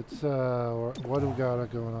here, let's what do we got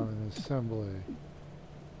going on in assembly?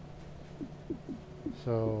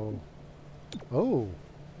 So Oh.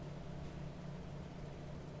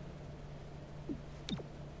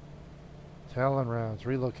 Talon rounds,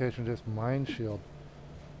 relocation disc, mine shield.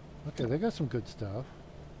 Okay, they got some good stuff.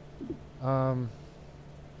 We're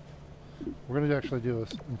going to actually do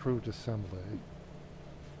improved assembly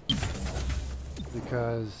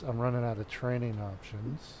because I'm running out of training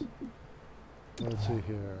options. Let's see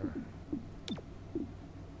here.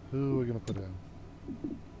 Who are we going to put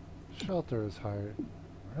in? Shelter is hired.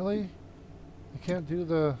 Really? You can't do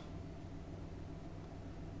the...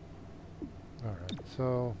 Alright,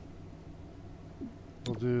 so...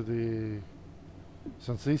 We'll do the...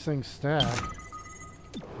 Since these things stack,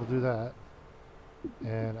 we'll do that.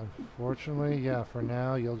 And unfortunately, yeah, for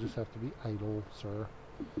now, you'll just have to be idle, sir.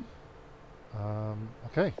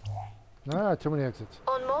 Okay. Ah, too many exits.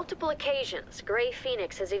 On multiple occasions, Grey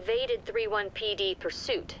Phoenix has evaded 3-1 PD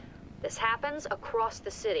pursuit. This happens across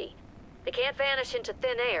the city. They can't vanish into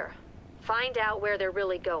thin air. Find out where they're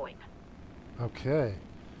really going. Okay.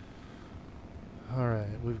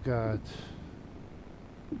 Alright, we've got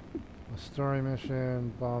a story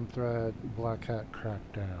mission, bomb threat, Black Hat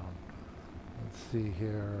crackdown. Let's see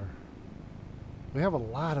here. We have a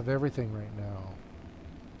lot of everything right now.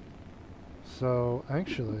 So,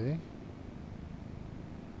 actually,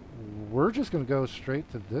 we're just going to go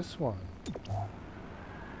straight to this one.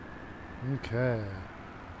 Okay.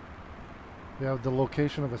 We have the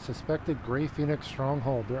location of a suspected Grey Phoenix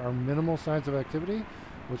stronghold. There are minimal signs of activity,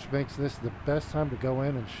 which makes this the best time to go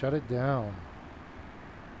in and shut it down.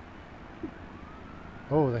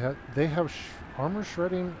 Oh, they have armor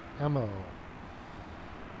shredding ammo.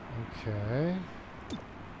 Okay.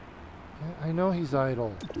 Yeah, I know he's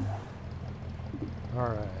idle.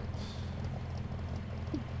 Alright.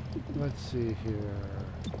 Let's see here.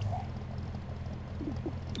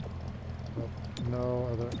 Oh, no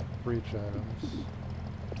other breach items.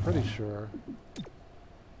 Pretty sure.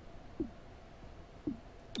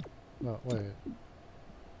 No, wait.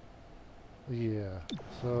 Yeah,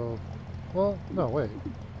 so... Well, no, wait.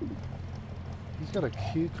 He's got a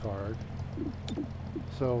key card.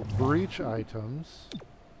 So, breach items.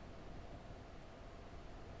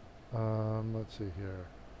 Let's see here.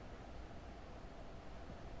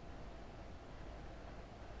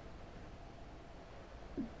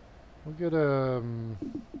 We'll get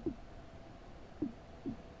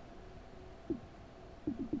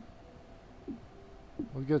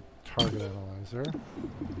we'll get target analyzer.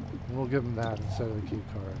 And we'll give him that instead of the key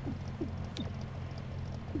card.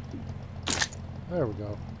 There we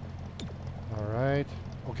go. Alright.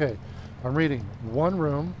 Okay. I'm reading one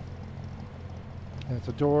room. And it's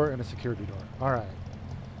a door and a security door. Alright.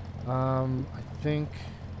 I think...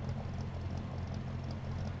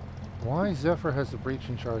 Why Zephyr has the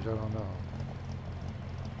breaching charge, I don't know.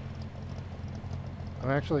 I'm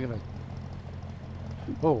actually gonna...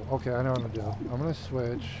 Oh, okay, I know what I'm gonna do. I'm gonna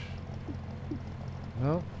switch...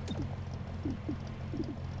 No.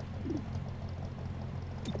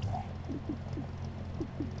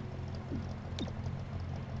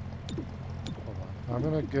 Hold on. I'm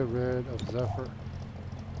gonna get rid of Zephyr.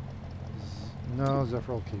 No,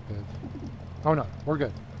 Zephyr will keep it. Oh no, we're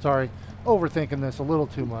good. Sorry. Overthinking this a little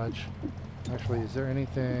too much. Actually, is there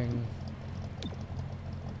anything...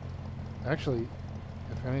 Actually,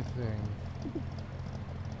 if anything...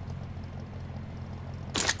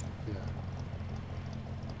 Yeah.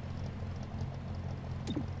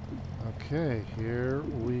 Okay, here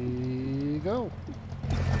we go.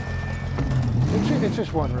 It's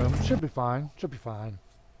just one room. Should be fine. Should be fine.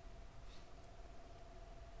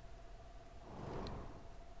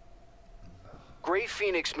 Grey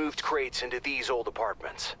Phoenix moved crates into these old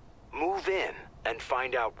apartments. Move in and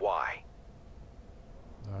find out why.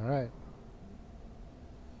 Alright.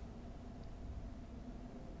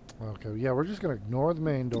 Okay, yeah, we're just going to ignore the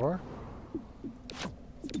main door.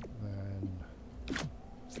 Then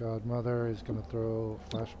Godmother is going to throw a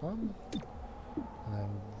flash bomb. And then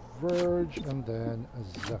Verge, and then a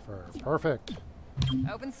Zephyr. Perfect.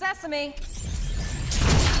 Open sesame.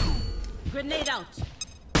 Grenade out.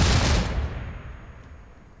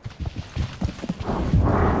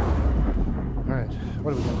 Alright,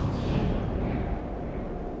 what do we got?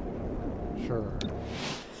 Sure.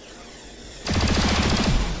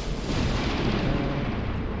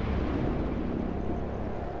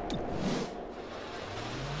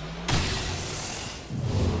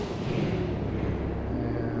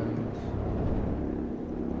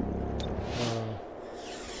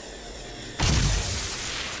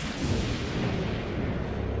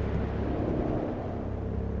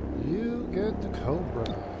 You get the Cobra.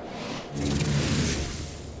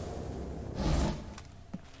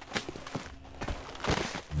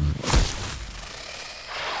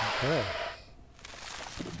 Okay.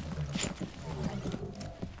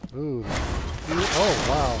 Ooh. Oh,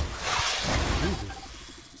 wow. Jesus.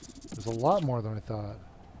 There's a lot more than I thought.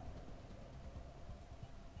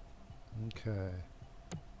 Okay.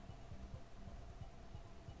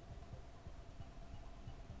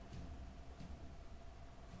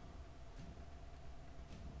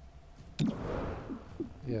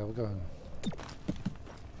 Yeah, we'll go ahead and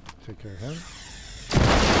take care of him.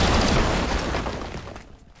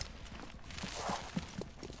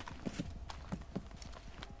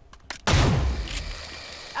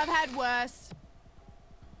 I've had worse.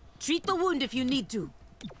 Treat the wound if you need to.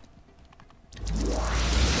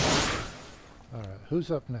 Alright,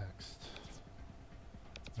 who's up next?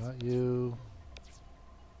 Not you.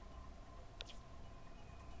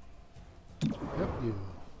 Yep, you.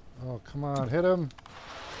 Oh, come on, hit him.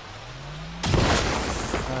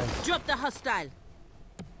 Nice. Drop the hostile.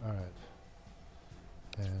 Alright.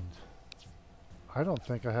 And I don't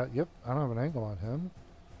think I have... Yep, I don't have an angle on him.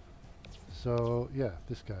 So, yeah,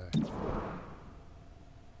 this guy.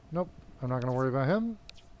 Nope, I'm not going to worry about him.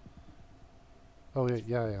 Oh,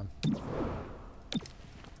 yeah, I am.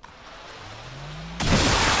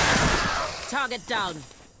 Target down.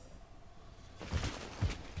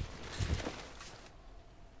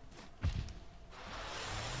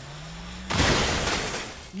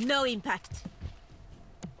 No impact.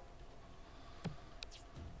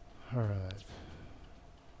 All right.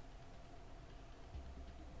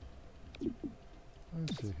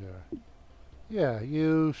 Let's see here. Yeah,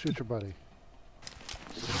 you shoot your buddy.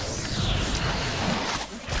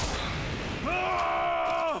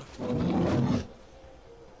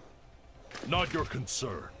 Not your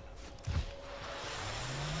concern.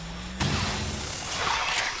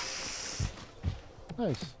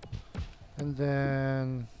 Nice. And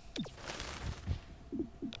then...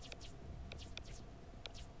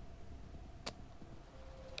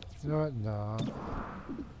 You know what? No.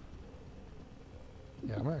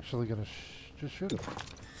 Yeah, I'm actually gonna just shoot him.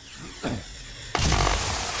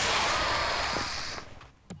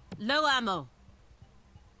 Low ammo.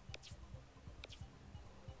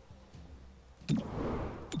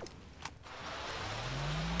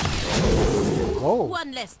 Whoa!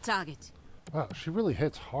 One less target. Wow, she really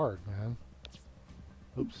hits hard, man.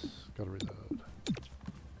 Oops, gotta reload.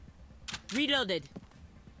 Reloaded.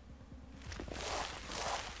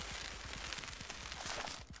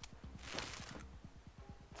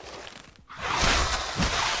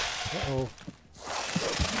 Uh-oh.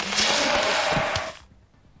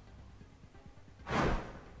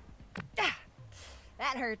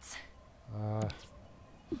 That hurts.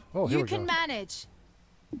 Oh, here You we go. can manage.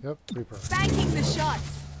 Yep, Reaper. Banking the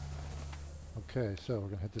shots. Okay, so we're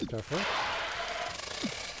gonna hit this guy first.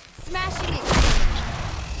 Smashing it.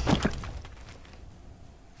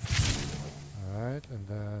 Alright, and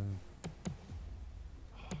then...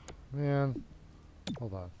 Man,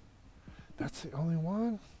 hold on. That's the only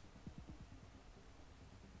one?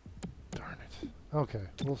 Darn it. Okay,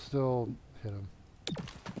 we'll still hit him.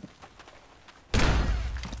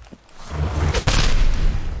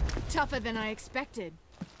 Tougher than I expected.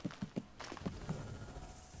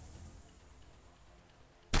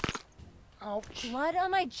 Ouch. Blood on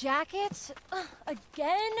my jacket?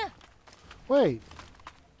 Again? Wait.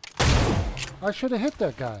 I should have hit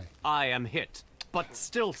that guy. I am hit, but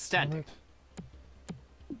still standing.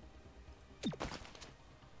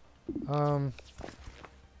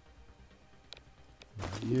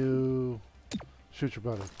 You shoot your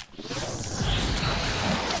buddy.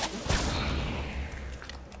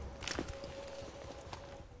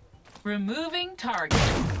 Removing target.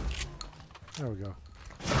 There we go.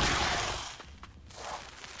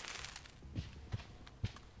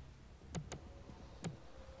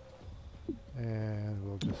 And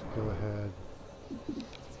we'll just go ahead.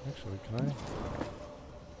 Actually, can I?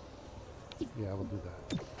 Yeah, we'll do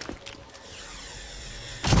that.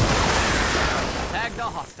 Tag the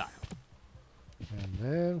hostile. And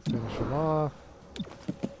then finish him off.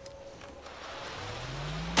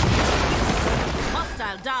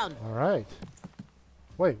 Hostile down. All right.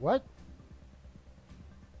 Wait, what?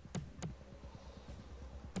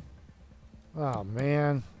 Oh,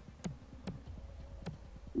 man.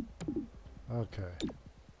 Okay.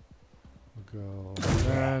 We'll go like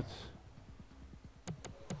that.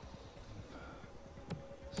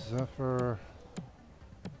 Zephyr.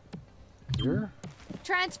 Here?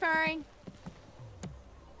 Transferring.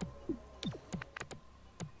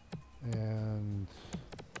 And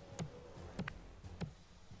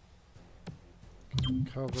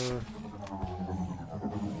cover.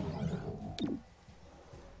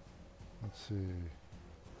 Let's see.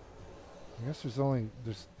 I guess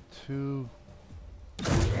there's two.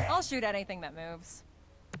 I'll shoot anything that moves.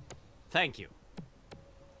 Thank you.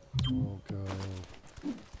 We'll go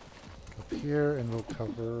up here and we'll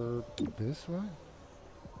cover this way.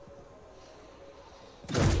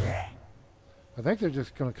 I think they're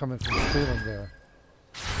just going to come in from the ceiling there.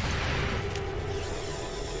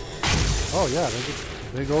 Oh yeah, they just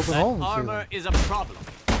big open hole in the ceiling. Armor is a problem.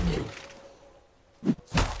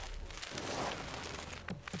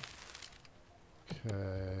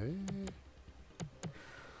 Okay.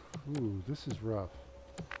 Ooh, this is rough.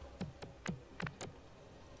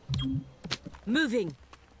 Moving.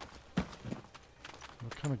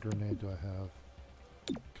 What kind of grenade do I have?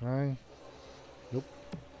 Can I? Nope.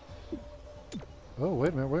 Oh,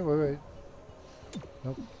 wait a minute. Wait.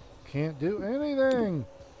 Nope. Can't do anything.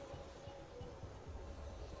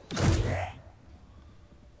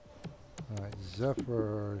 Alright,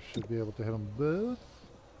 Zephyr should be able to hit them both.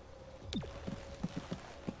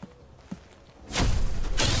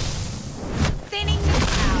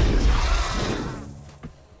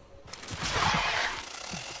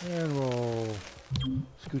 And we'll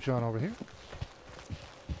scooch on over here.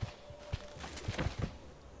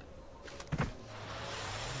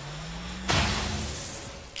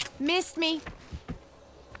 Missed me.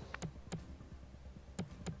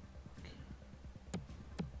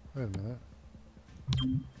 Wait a minute.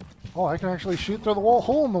 Oh, I can actually shoot through the wall,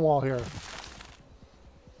 hole in the wall here.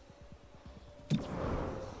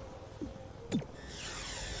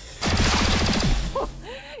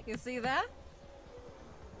 You see that?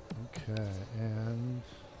 Okay, and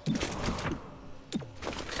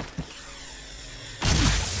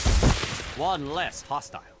one less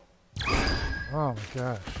hostile. Oh my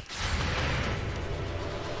gosh.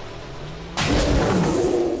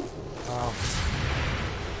 Wow.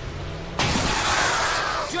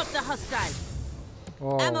 Drop the hostile.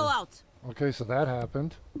 Oh. Ammo out. Okay, so that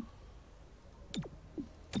happened.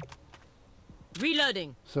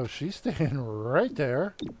 Reloading. So she's staying right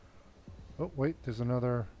there. Oh, wait, there's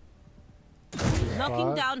another.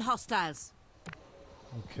 Knocking down hostiles.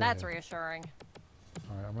 Okay. That's reassuring.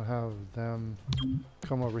 Alright, I'm going to have them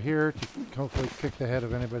come over here to hopefully kick the head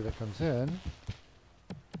of anybody that comes in.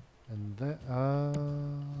 And then,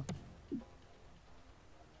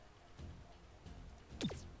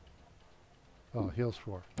 oh, heals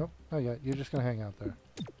 4. Nope, not yet. You're just going to hang out there.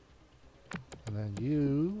 And then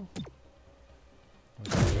you.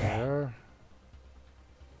 Over there.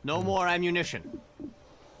 No more ammunition.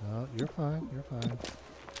 No, you're fine. You're fine.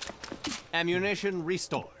 Ammunition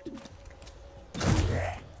restored.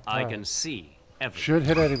 I can see everything. Should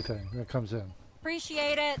hit anything that comes in.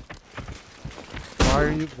 Appreciate it. Why are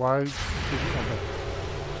you? Why? Okay.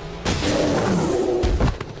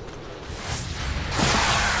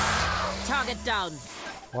 Target down.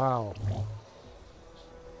 Wow.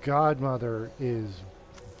 Godmother is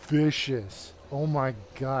vicious. Oh my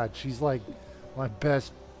God, she's like my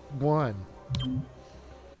best one.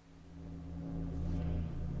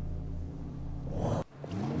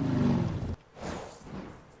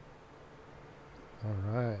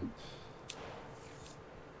 Alright.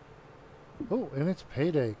 Oh, and it's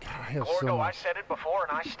payday. God, I have so Gordo, I much. said it before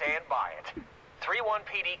and I stand by it. 3-1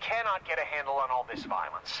 PD cannot get a handle on all this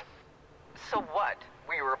violence. So what?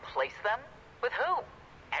 We replace them? With who?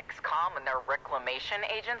 XCOM and their reclamation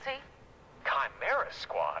agency? Chimera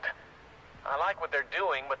Squad. I like what they're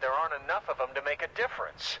doing, but there aren't enough of them to make a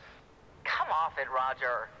difference. Come off it,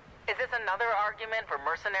 Roger. Is this another argument for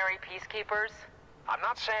mercenary peacekeepers? I'm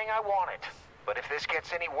not saying I want it, but if this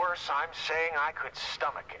gets any worse, I'm saying I could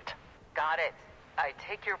stomach it. Got it. I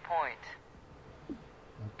take your point.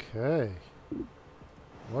 Okay.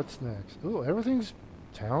 What's next? Ooh,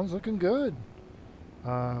 town's looking good.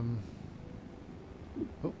 Oh,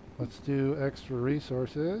 let's do extra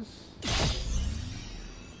resources.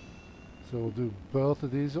 So we'll do both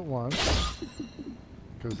of these at once,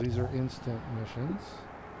 because these are instant missions.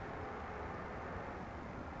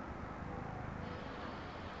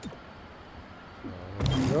 So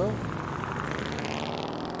there we go.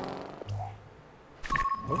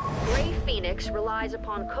 Gray Phoenix relies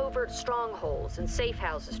upon covert strongholds and safe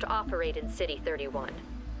houses to operate in City 31.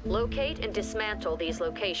 Locate and dismantle these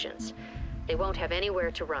locations. They won't have anywhere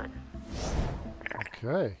to run.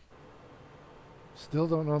 Okay. Still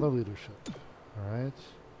don't know the leadership. Alright.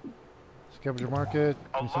 Scavenger market.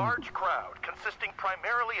 A large crowd consisting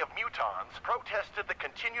primarily of mutons protested the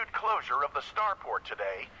continued closure of the starport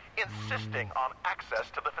today, insisting on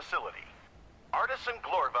access to the facility. Artisan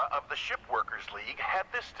Glorva of the Shipworkers League had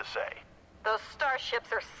this to say. Those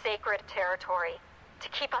starships are sacred territory. To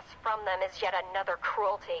keep us from them is yet another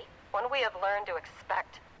cruelty, one we have learned to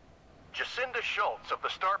expect. Jacinda Schultz of the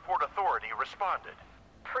Starport Authority responded.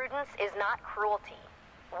 Prudence is not cruelty.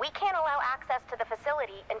 We can't allow access to the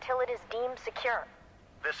facility until it is deemed secure.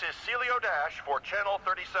 This is Celio Dash for Channel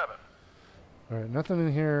 37. Alright, nothing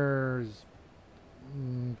in here is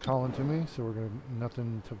calling to me, so we're gonna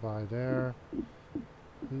nothing to buy there.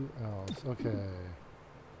 Who else? Okay.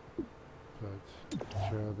 Put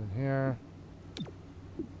Cherub in here.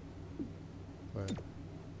 But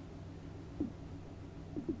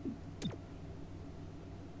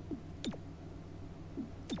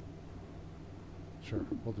sure,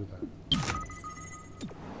 we'll do that.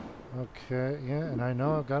 Okay, yeah, and I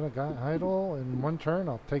know I've got a guy idle in one turn.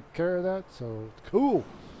 I'll take care of that, so cool.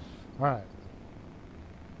 Alright.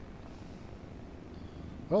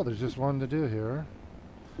 Well, there's just one to do here.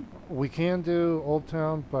 We can do Old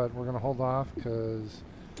Town, but we're going to hold off because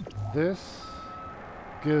this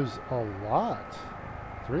gives a lot.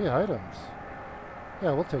 3 items.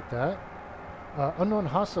 Yeah, we'll take that. Unknown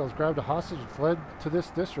hostiles grabbed a hostage and fled to this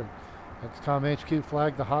district. XCOM HQ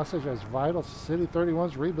flagged the hostage as vital to City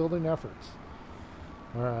 31's rebuilding efforts.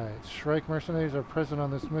 Alright, Shrike mercenaries are present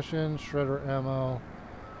on this mission. Shredder ammo.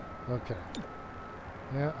 Okay.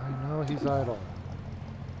 Yeah, I know he's idle.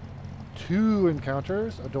 2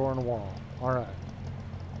 encounters, a door and a wall. Alright.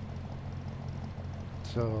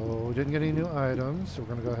 So, we didn't get any new items, so we're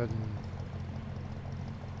going to go ahead and...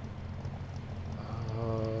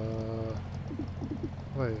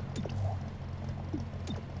 wait.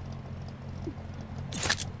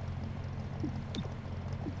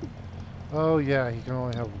 Oh yeah, he can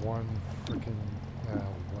only have one freaking...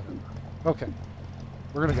 whatever. Okay.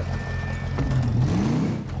 We're going to go.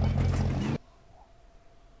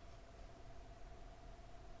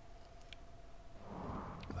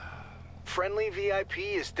 Friendly VIP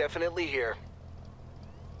is definitely here.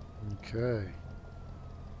 Okay.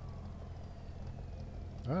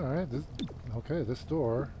 Alright, okay, this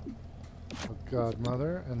door.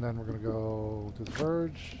 Godmother, and then we're gonna go to the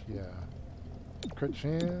Verge. Yeah. Crit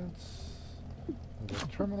chance. The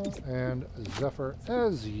terminal, and Zephyr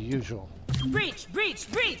as usual. Breach! Breach!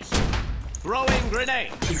 Breach! Throwing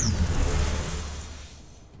grenade!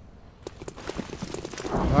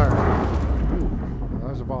 Alright. Well,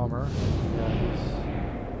 there's a bomber. Yeah, he's...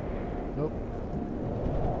 Nope.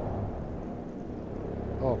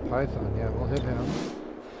 Oh, Python. Yeah, we'll hit him.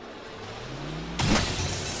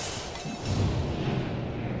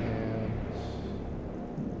 And...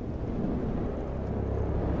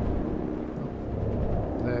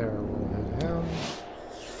 there, we'll hit him.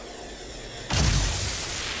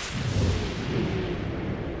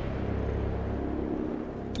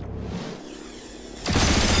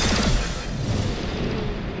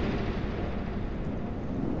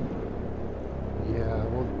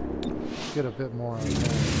 Get a bit more on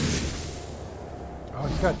that. Oh,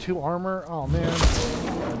 he's got 2 armor. Oh man.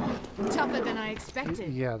 Tougher than I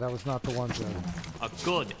expected. Yeah, that was not the one thing. A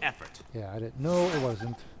good effort. Yeah, I didn't know it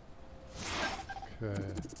wasn't. Okay.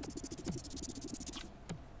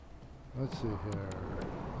 Let's see here.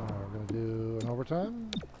 We're gonna do an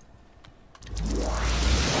overtime.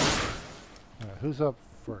 Alright, who's up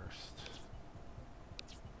first?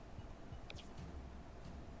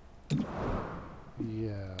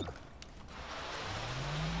 Yeah.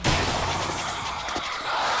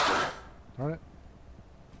 Darn it.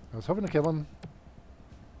 I was hoping to kill him.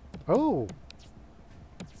 Oh!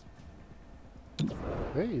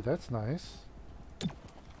 Hey, that's nice.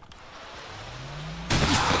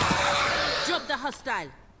 Drop the hostile.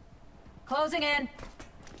 Closing in.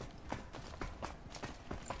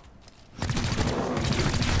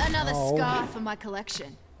 Another scar for my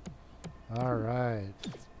collection. Alright.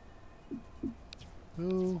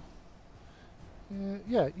 Who?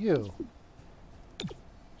 Yeah, you.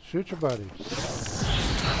 Shoot your buddy.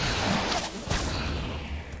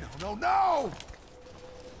 No, no, no!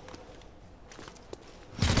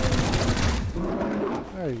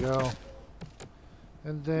 There you go.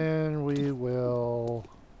 And then we will...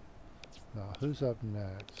 Now, who's up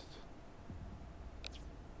next?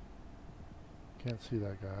 Can't see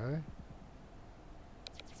that guy.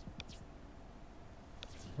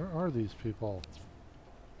 Where are these people?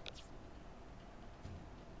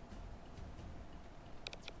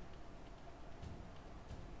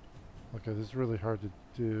 Okay, this is really hard to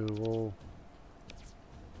do. Well,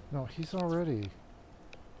 no, he's already...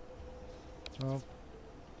 Oh.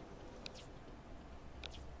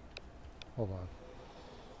 Hold on.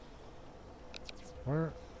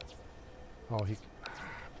 Where? Oh, he...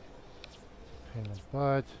 Pain in the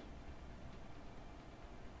butt.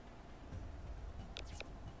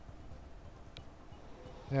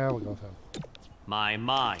 Yeah, we'll go with him. My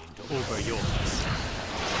mind over yours.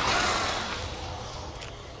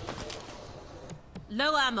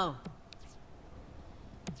 Low ammo.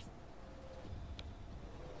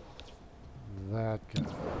 That guy,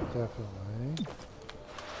 definitely.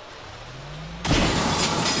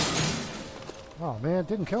 Oh man,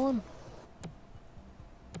 didn't kill him?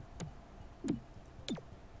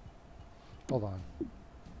 Hold on.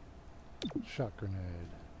 Shot grenade.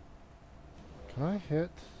 Can I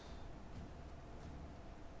hit?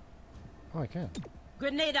 Oh, I can.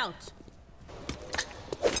 Grenade out.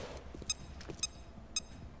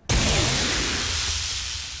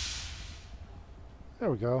 There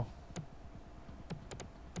we go.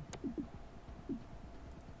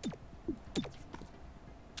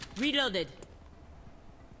 Reloaded.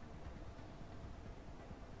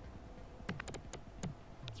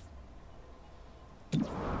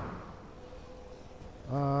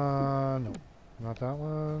 No. Not that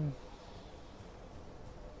one.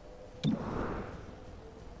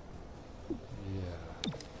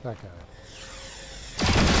 Yeah. That guy.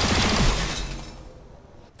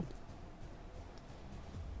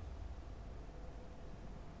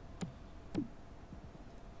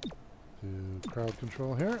 Do crowd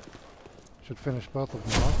control here. Should finish both of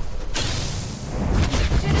them off.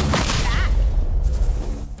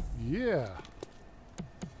 Yeah.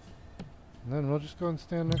 And then we'll just go and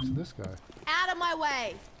stand next to this guy. Out of my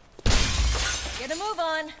way. Get a move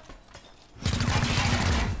on.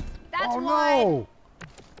 That's oh why. no!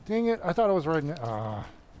 Dang it! I thought it was right now. Ah,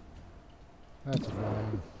 that's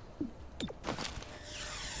annoying.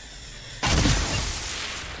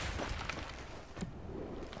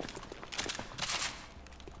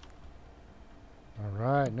 All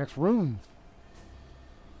right, next room.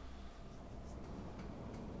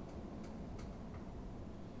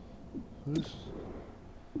 Who's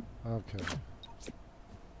okay?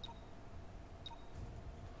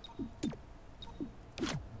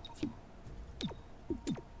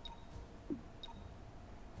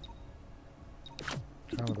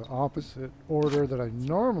 Kind of the opposite order that I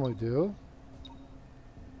normally do.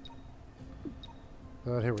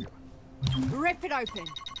 But here we go. Rip it open.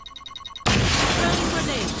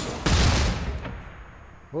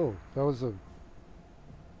 Whoa, that was a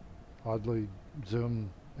oddly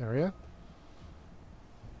zoomed area.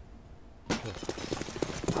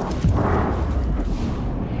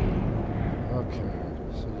 Okay,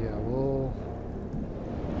 so yeah, we'll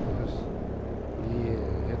just, yeah,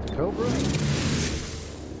 hit the Cobra.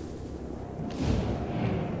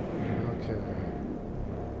 Okay.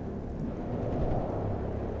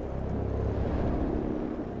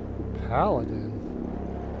 Paladin?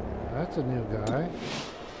 That's a new guy.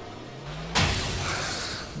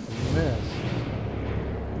 Missed.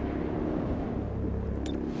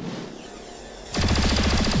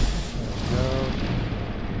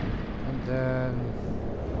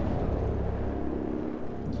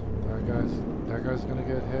 That guy's gonna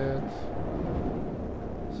get hit.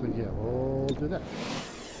 So yeah, we'll do that.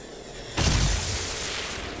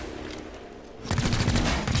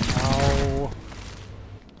 Ow.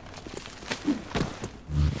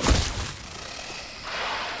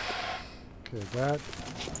 Okay, that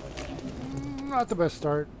not the best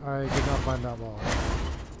start. I did not find that well.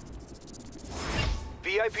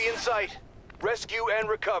 VIP in sight. Rescue and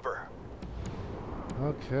recover.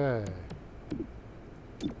 Okay.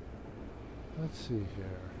 Let's see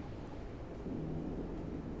here.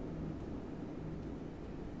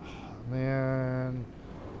 Oh, man,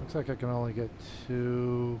 looks like I can only get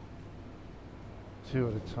two at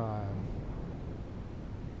a time.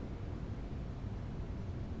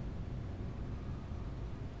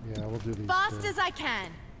 Yeah, we'll do these Fast two. as I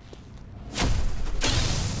can.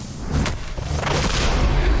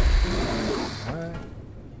 Alright.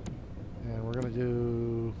 And we're gonna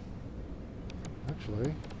do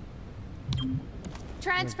actually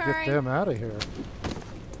transferring. Get them out of here.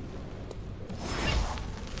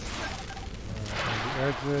 And the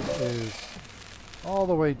exit is all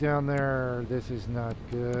the way down there. This is not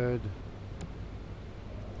good.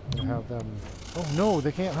 We'll have them. Oh no,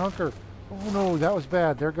 they can't hunker. Oh no, that was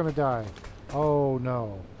bad. They're gonna die. Oh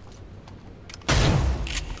no.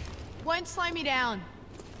 Won't slow me down.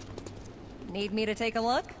 Need me to take a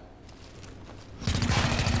look?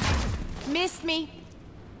 Missed me.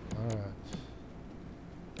 Alright.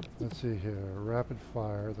 Let's see here. Rapid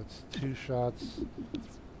fire. That's 2 shots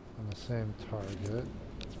on the same target.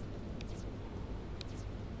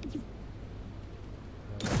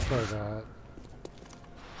 Let's try that.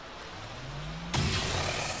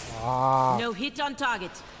 Ah. No hit on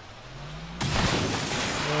target.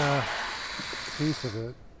 Yeah. Piece of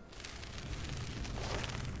it.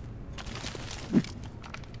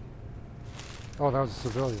 Oh, that was a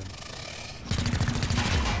civilian.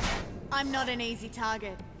 I'm not an easy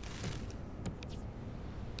target.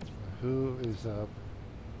 Who is up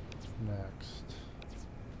next?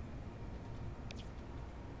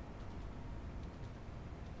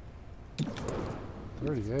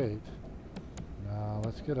 $38. Now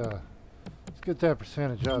let's get that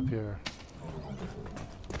percentage up here.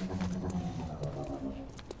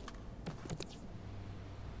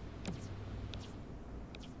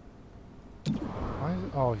 Why is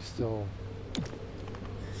it, oh, he's still.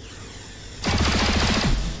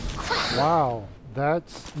 Wow,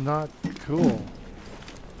 that's not cool.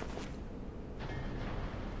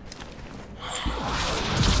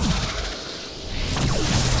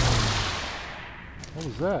 What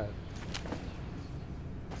was that?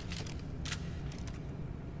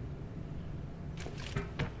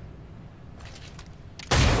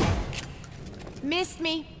 Missed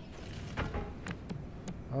me.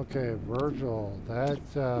 Okay, Virgil, that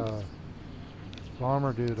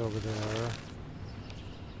bomber dude over there.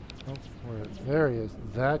 Oh, there he is.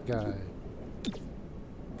 That guy.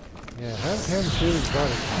 Yeah, have him shoot his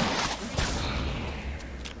buddy.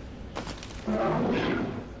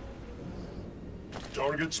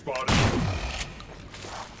 Target spotted.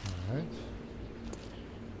 Alright.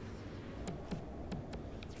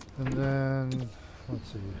 And then,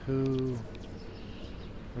 let's see,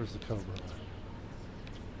 where's the Cobra?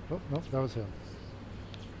 Oh, nope, that was him.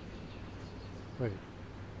 Wait,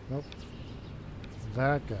 nope.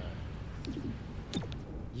 That guy.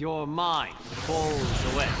 Your mind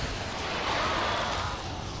falls away.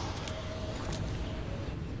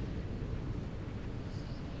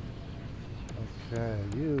 Okay,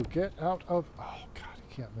 you get out of... Oh, God,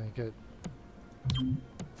 I can't make it.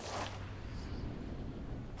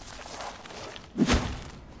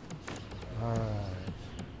 Alright.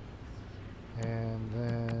 And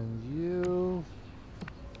then you...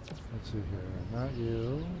 Let's see here. Not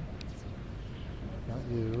you. Not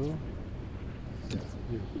you. Yeah,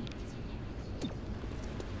 you.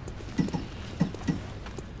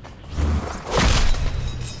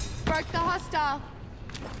 Broke the hostile.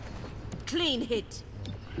 Clean hit.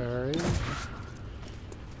 Parry.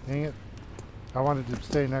 Dang it. I wanted to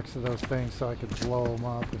stay next to those things so I could blow them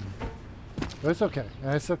up. But it's okay.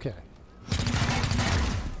 It's okay.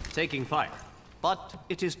 Taking fire, but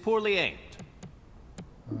it is poorly aimed.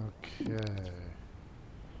 Okay.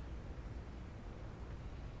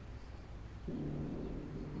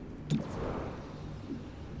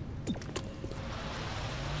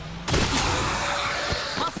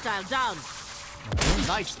 Hostile down.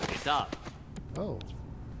 Nicely done. Oh.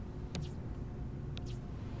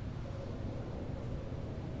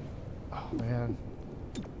 Oh, man.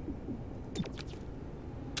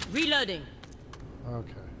 Reloading.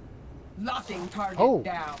 Okay. Locking target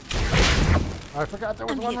down. I forgot there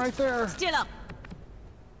was one right there. Still up.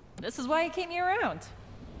 This is why you keep me around.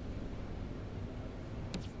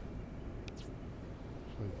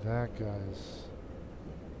 So that guy's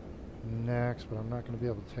next, but I'm not going to be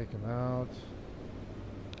able to take him out.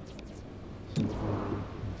 So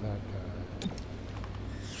that guy.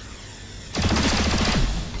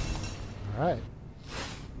 All right.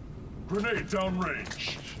 Grenade downrange.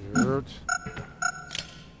 Shoot.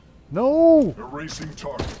 No! Erasing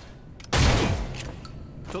target.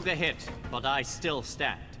 Took a hit, but I still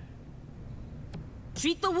stand.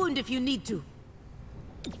 Treat the wound if you need to.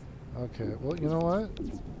 Okay, well, you know what?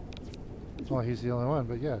 Well, he's the only one,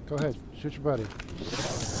 but yeah, go ahead. Shoot your buddy.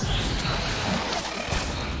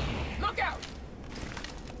 Look out!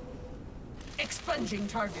 Expunging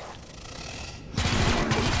target.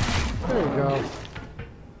 There you go.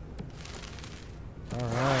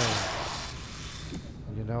 Alright.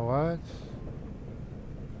 You know what?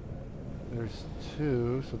 There's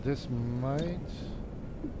two, so this might...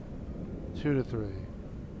 2 to 3.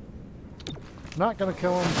 Not gonna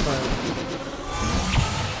kill him, but...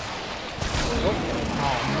 Oh,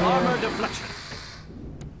 Armor deflection.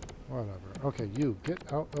 Whatever. Okay, you,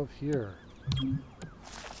 get out of here.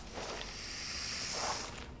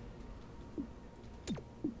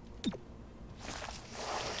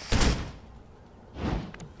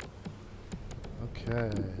 Okay,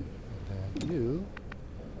 and then you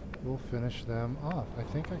will finish them off. I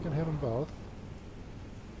think I can hit them both.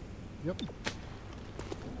 Yep.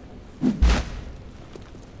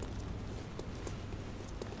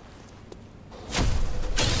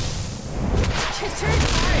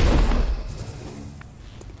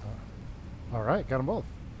 All right, got them both.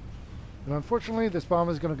 And unfortunately, this bomb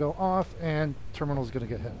is going to go off, and terminal is going to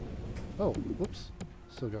get hit. Oh, whoops.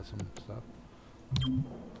 Still got some stuff.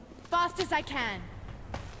 Fast as I can.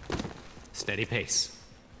 Steady pace.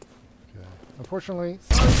 Okay. Unfortunately,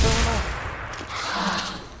 sorry, terminal.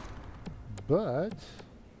 but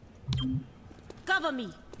Cover me.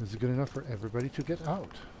 is it good enough for everybody to get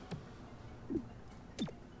out?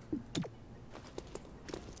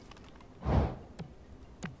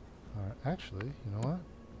 Alright, actually, you know what?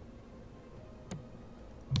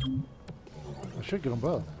 I should get them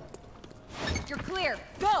both. You're clear.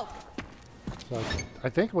 Go! So I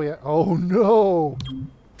think we... Oh no!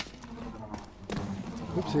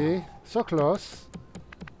 Oopsie. So close.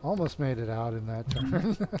 Almost made it out in that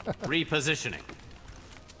turn. Repositioning.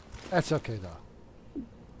 That's okay though.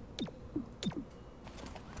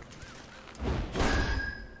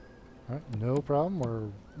 Alright, no problem.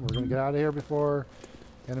 We're gonna get out of here before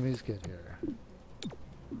enemies get here.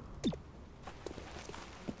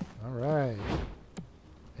 Alright.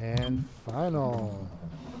 And final.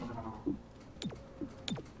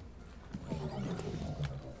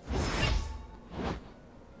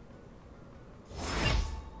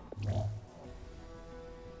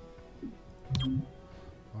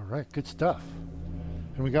 Alright, good stuff.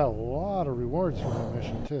 And we got a lot of rewards from that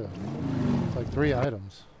mission too. It's like 3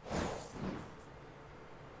 items.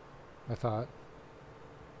 I thought.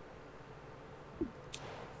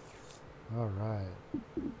 Alright.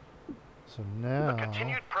 So now... The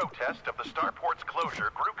continued protest of the starport's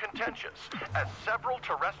closure grew contentious as several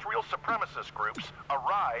terrestrial supremacist groups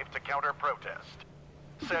arrived to counter protest.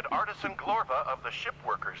 Said Artisan Glorva of the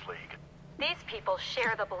Shipworkers League. These people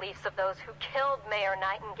share the beliefs of those who killed Mayor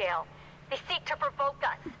Nightingale. They seek to provoke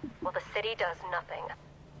us, while the city does nothing.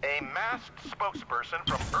 A masked spokesperson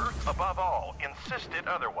from Earth Above All insisted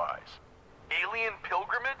otherwise. Alien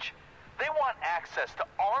pilgrimage? They want access to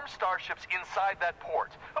armed starships inside that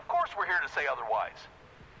port. Of course we're here to say otherwise.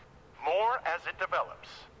 More as it develops.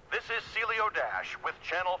 This is Celio Dash with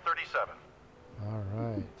Channel 37.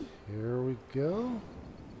 Alright, here we go.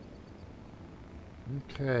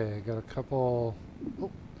 Okay, I got a couple...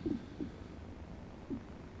 Oh.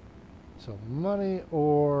 So, money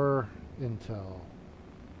or intel?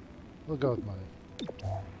 We'll go with money.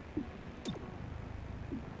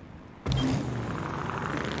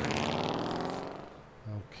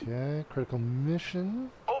 Okay, critical mission.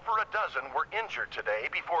 Over a dozen were injured today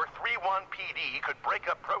before 3-1 PD could break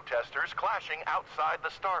up protesters clashing outside the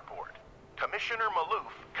starport. Commissioner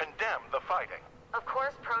Maloof condemned the fighting. Of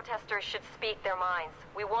course protesters should speak their minds.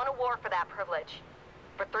 We won a war for that privilege.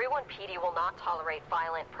 But 3-1 PD will not tolerate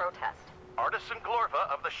violent protest. Artisan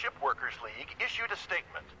Glorva of the Shipworkers League issued a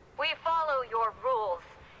statement. We follow your rules,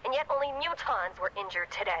 and yet only mutons were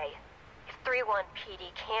injured today. If 3-1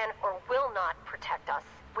 PD can or will not protect us,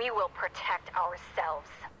 we will protect ourselves.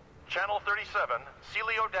 Channel 37,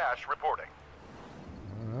 Celio Dash reporting.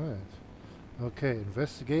 Alright. Okay,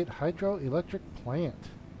 investigate hydroelectric plant.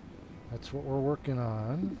 That's what we're working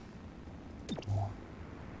on.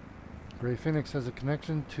 Gray Phoenix has a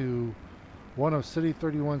connection to one of City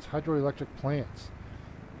 31's hydroelectric plants.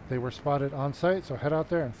 They were spotted on site, so head out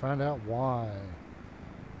there and find out why.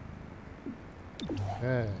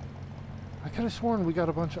 Okay. I could have sworn we got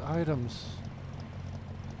a bunch of items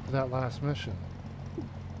for that last mission.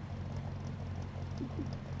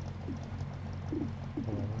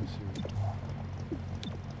 Hold on, let me see.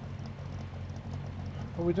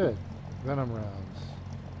 Oh, we did. Venom rounds.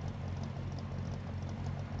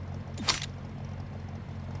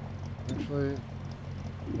 Actually,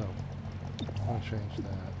 no. I want to change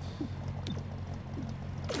that.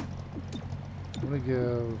 I'm going to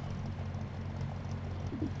give...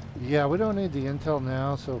 Yeah, we don't need the intel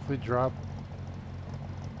now, so if we drop...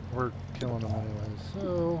 We're killing them anyway.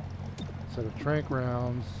 So, instead of trank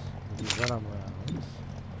rounds, we'll do venom rounds.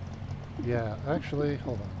 Yeah, actually,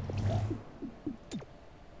 hold on.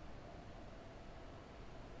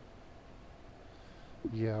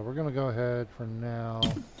 Yeah, we're going to go ahead for now.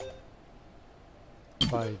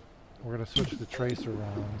 We're going to switch to tracer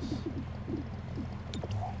rounds.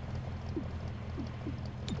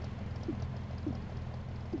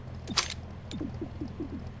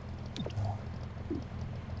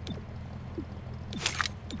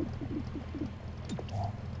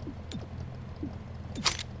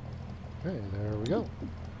 Okay, there we go.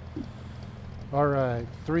 Alright,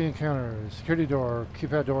 3 encounters. Security door,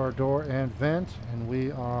 keypad door, door, and vent. And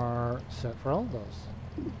we are set for all of those.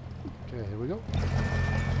 Okay, here we go.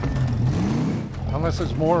 Unless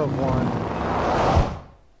there's more of one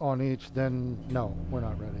on each, then no, we're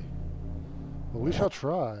not ready. But we shall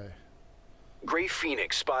try. Gray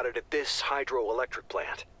Phoenix spotted at this hydroelectric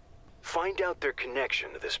plant. Find out their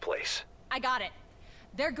connection to this place. I got it.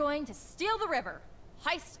 They're going to steal the river.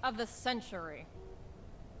 Heist of the century.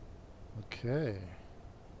 Okay.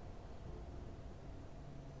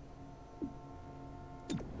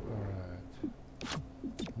 Alright.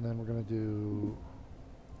 And then we're going to do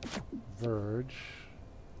Verge.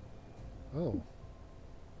 Oh.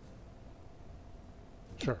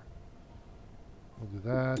 Sure. We'll do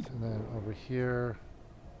that. And then over here.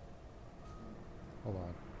 Hold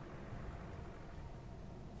on.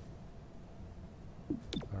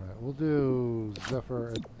 Alright, we'll do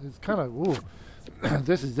Zephyr. It's kind of, ooh.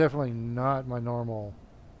 This is definitely not my normal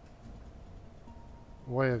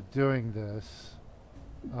way of doing this.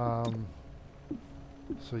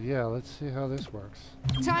 So yeah, let's see how this works.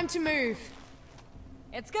 Time to move.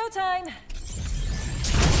 It's go time.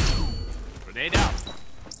 Grenade out.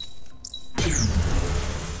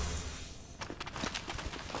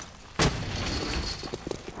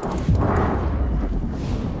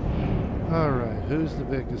 Alright, who's the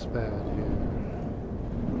biggest bad here?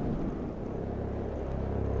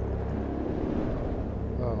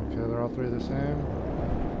 Oh, okay, they're all three the same.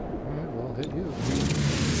 Alright, we'll hit you.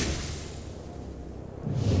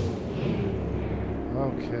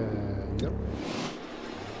 Okay, yep.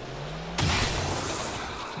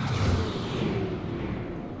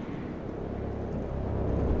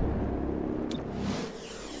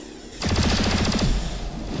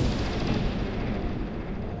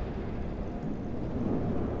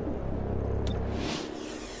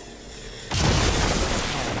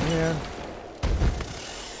 Oh, man.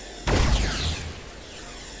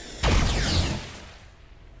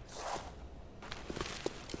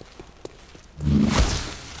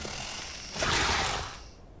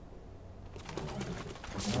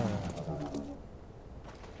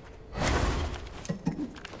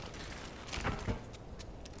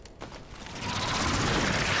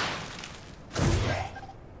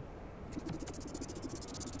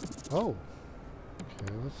 Oh,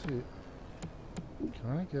 okay, let's see.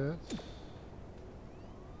 Can I get...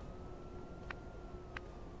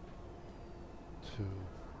 two?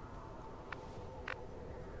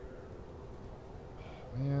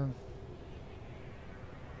 Oh, man.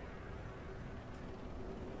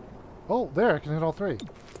 Oh, there, I can hit all three.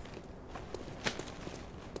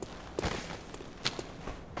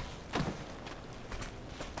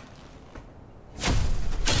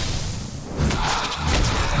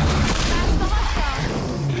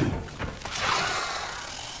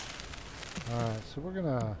 So we're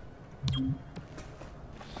gonna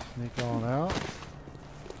sneak on out.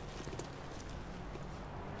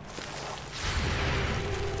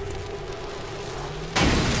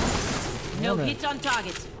 No hit on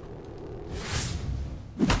target.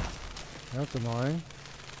 That's annoying.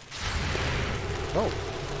 Oh,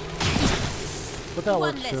 but that One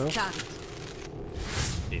works less too. target.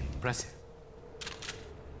 Impressive.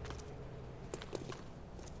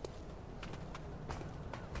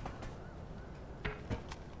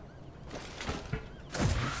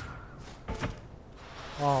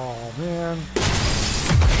 Oh man,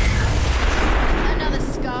 Another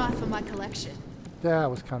scar for my collection. that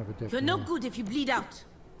was kind of a dick. You're no good if you bleed out.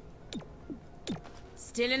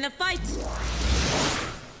 Still in the fight.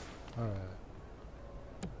 All right.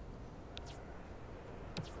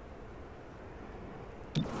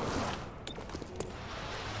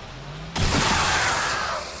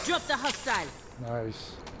 Drop the hostile.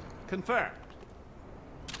 Nice. Confirmed.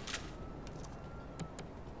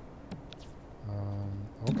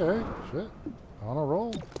 Okay, shit. On a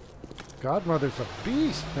roll. Godmother's a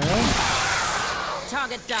beast, man.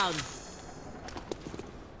 Target down.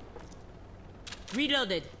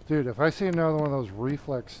 Reloaded. Dude, if I see another one of those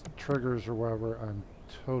reflex triggers or whatever, I'm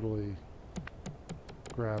totally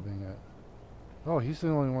grabbing it. Oh, he's the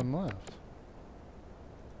only one left.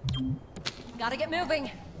 Gotta get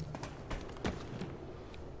moving.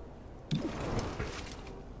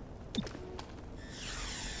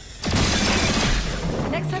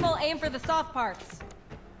 Next time I'll aim for the soft parts.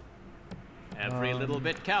 Every little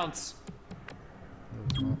bit counts.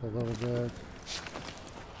 Move up a little bit.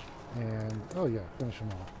 And, oh yeah, finish him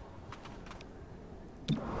off.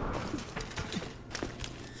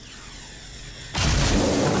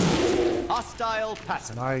 Hostile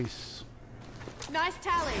passive. Nice. Nice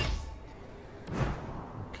tally.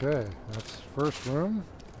 Okay, that's first room.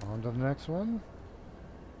 On to the next one.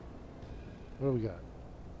 What do we got?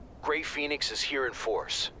 Grey Phoenix is here in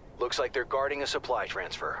force. Looks like they're guarding a supply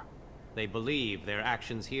transfer. They believe their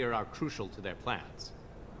actions here are crucial to their plans.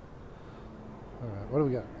 Alright, what do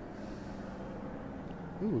we got?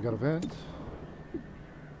 Ooh, we got a vent.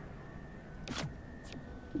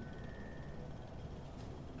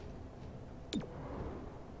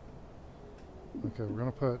 Okay, we're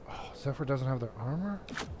gonna put... Oh, Zephyr doesn't have their armor?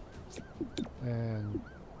 And...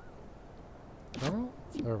 Oh,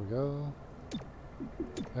 there we go.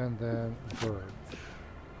 And then Verge.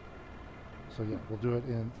 So yeah, we'll do it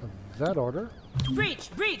in that order. Breach!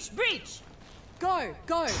 Breach! Breach! Go!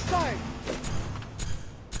 Go! Go!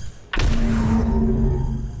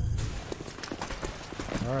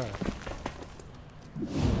 All right.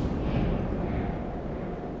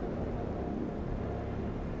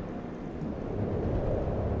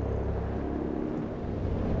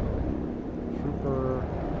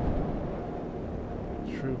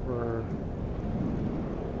 Trooper,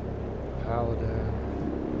 Paladin,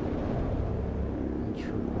 and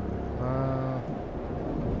Trooper.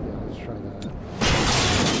 Yeah, let's try that.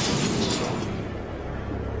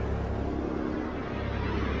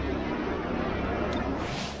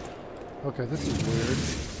 Okay, this is weird.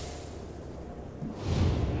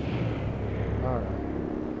 Alright.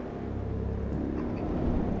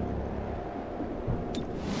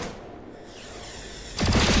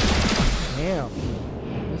 Damn.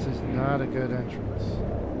 This is not a good entrance.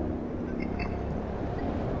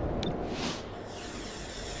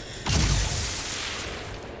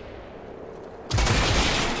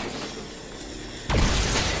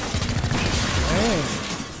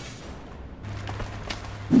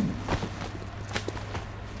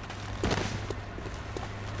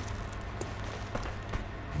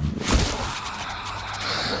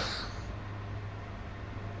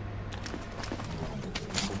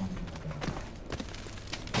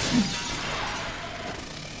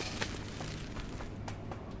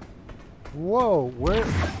 Whoa, where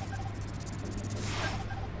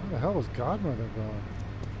the hell was Godmother going?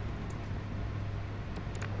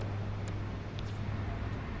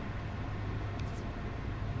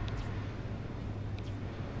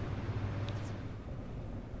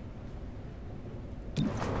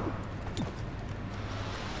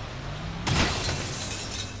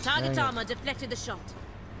 Target armor deflected the shot.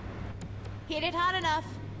 Hit it hard enough,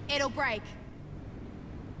 it'll break.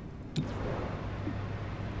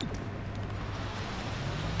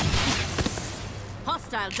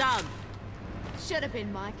 Hostile down. Should have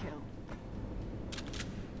been my kill.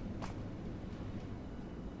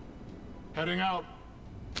 Heading out.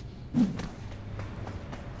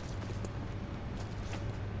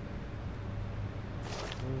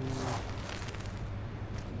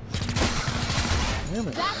 Damn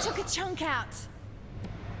it. That took a chunk out.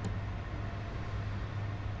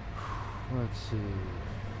 Let's see.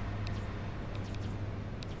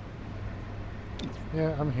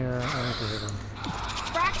 Yeah, I'm here. I need to hit him.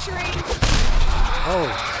 Fracturing. Oh,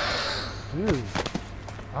 dude,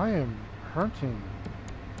 I am hurting.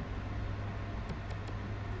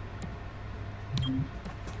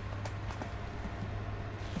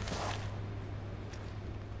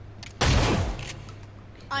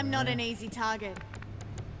 I'm not an easy target.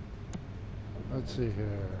 Let's see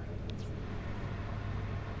here.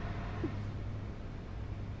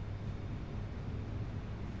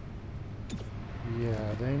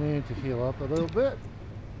 Yeah, they need to heal up a little bit.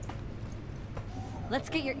 Let's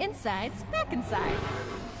get your insides back inside.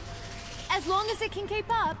 As long as it can keep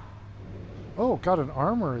up. Oh, got an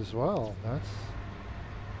armor as well. That's...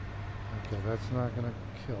 Okay, that's not gonna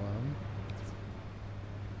kill him.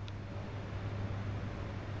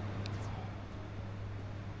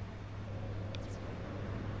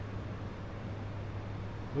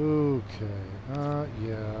 Okay,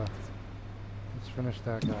 yeah. Let's finish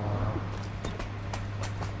that guy off.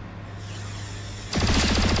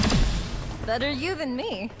 Better you than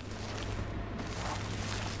me.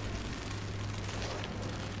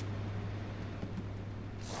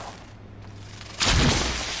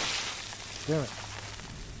 Damn it.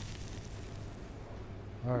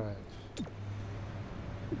 Alright.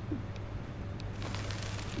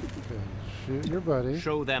 Okay, shoot your buddy.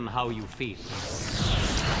 Show them how you feel.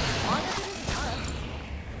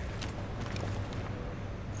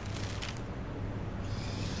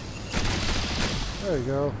 There you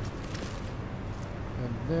go.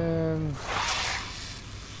 And then...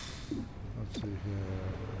 Let's see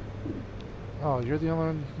here. Oh, you're the only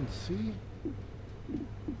one you can see?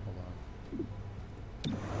 Hold on.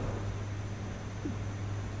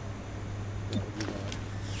 Yeah, we'll do that.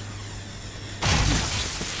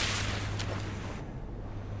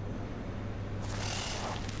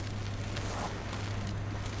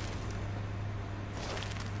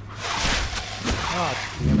 Ah,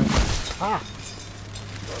 damn it. Ah!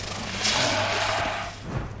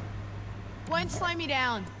 Won't slow me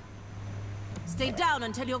down. Stay down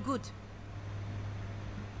until you're good.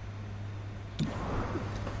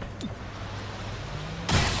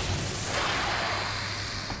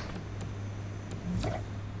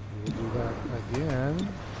 We'll do that again.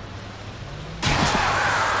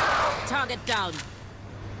 Target down.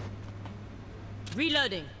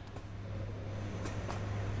 Reloading.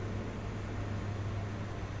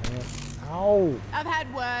 man. Ow! I've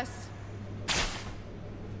had worse.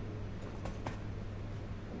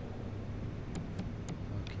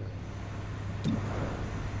 Okay.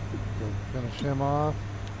 Go finish him off.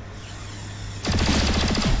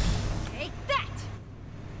 Take that!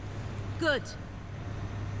 Good.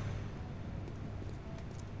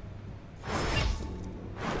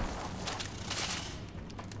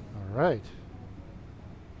 All right.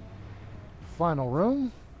 Final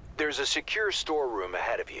room. There's a secure storeroom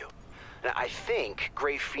ahead of you. Now, I think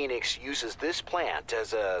Grey Phoenix uses this plant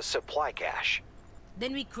as a supply cache.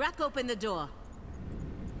 Then we crack open the door.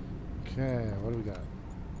 Okay, what do we got?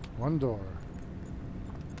 One door.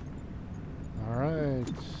 Alright,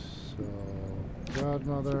 so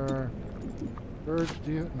Godmother. Urge,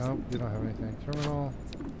 do you? Nope, you don't have anything. Terminal.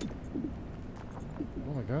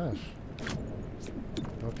 Oh my gosh.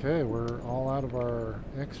 Okay, we're all out of our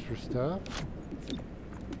extra stuff.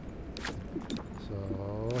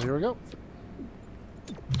 So here we go.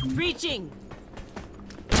 Reaching!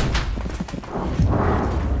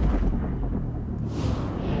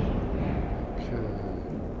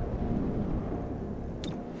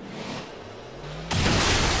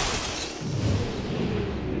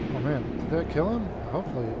 Did that kill him?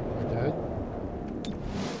 Hopefully it did.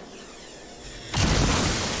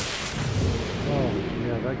 Oh,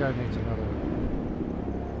 yeah, that guy needs another.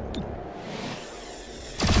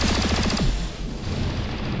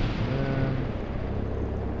 And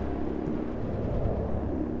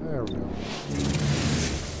there we go.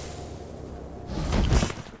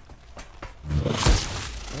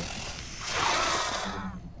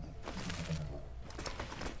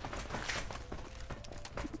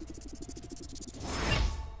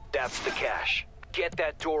 That's the cache. Get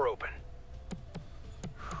that door open.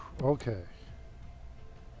 Okay.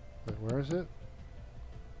 Wait, where is it?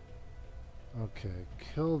 Okay,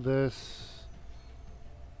 kill this.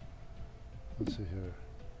 Let's see here.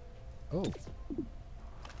 Oh.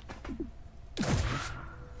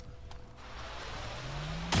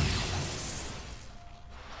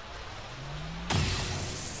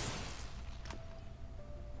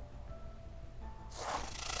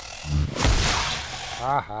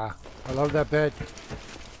 Aha. I love that bit.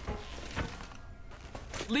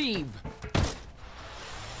 Leave.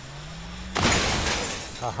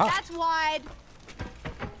 Aha. That's wide.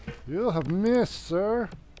 You have missed, sir.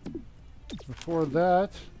 Before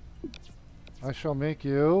that, I shall make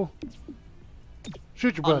you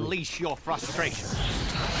shoot your buddy. Unleash your frustration.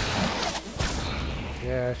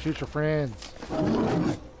 Yeah, shoot your friends.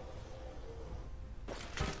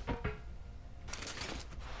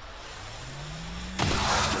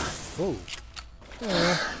 Oh.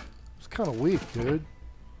 Yeah, it's kind of weak, dude.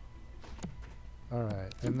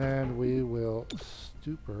 Alright, and then we will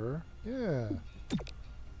stupor. Yeah.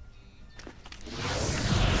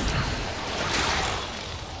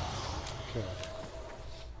 Okay.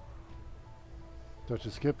 Don't you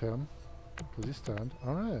skip him, because he's stunned.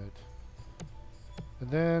 Alright. And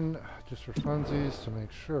then, just for funsies to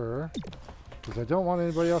make sure, because I don't want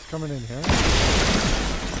anybody else coming in here.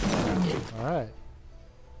 Alright.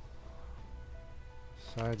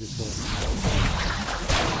 Side is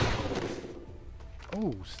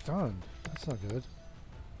oh, stunned. That's not good.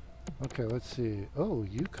 Okay, let's see. Oh,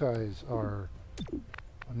 you guys are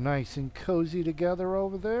nice and cozy together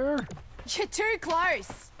over there. You're too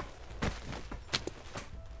close.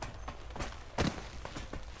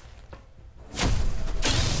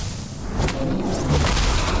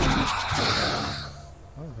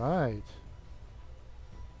 All right.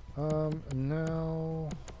 Now.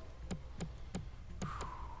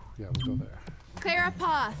 Yeah, we'll go there. Clear a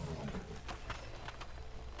path.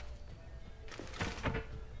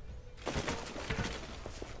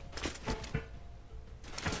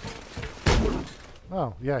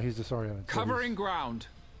 Oh, yeah, he's disoriented. So Covering ground.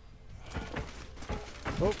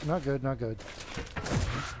 oh, not good, not good.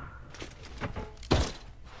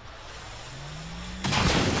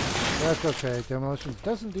 That's okay. Demolition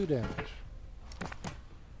doesn't do damage.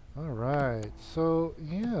 Alright, so,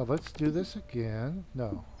 yeah, let's do this again.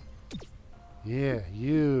 No. Yeah,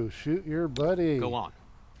 you. Shoot your buddy. Go on.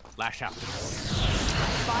 Lash out.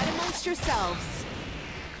 Fight amongst yourselves.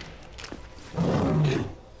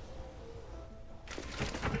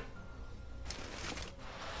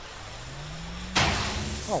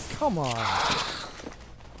 Oh, come on.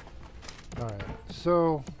 Alright,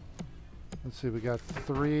 so, let's see, we got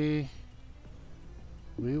 3.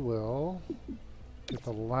 We will get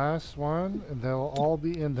the last one, and they'll all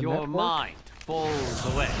be in the Your network. mind falls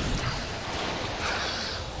away.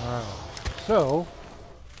 Alright, so,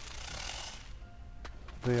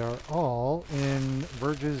 they are all in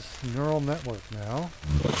Verge's neural network now.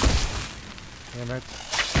 And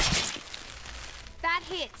that's... That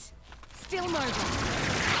hit. Still mobile.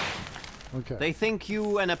 Okay. They think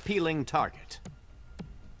you an appealing target.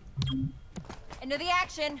 Into the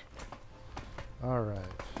action. All right.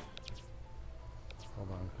 Hold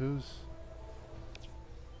on. Who's...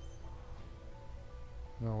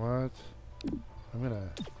 You know what? I'm gonna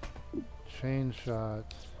chain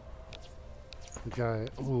shot the guy.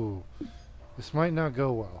 Ooh, this might not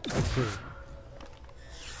go well. Let's see.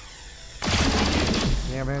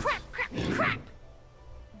 Damn it.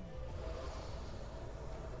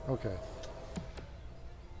 Okay.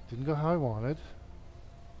 Didn't go how I wanted.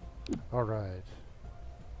 All right.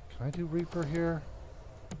 Can I do Reaper here?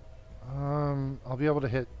 I'll be able to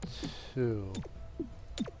hit 2.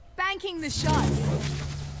 Banking the shots.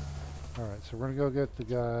 Alright, so we're gonna go get the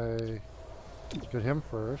guy. Get him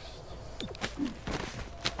first.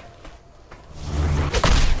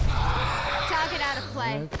 Target out of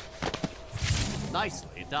play. Right.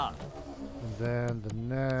 Nicely done. And then the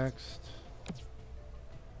next.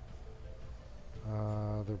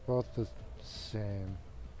 They're both the same.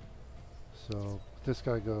 So this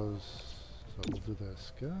guy goes. So we'll do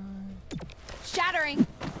this guy. Shattering.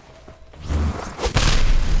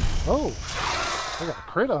 Oh! I got a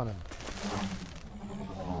crit on him.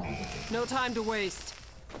 No time to waste.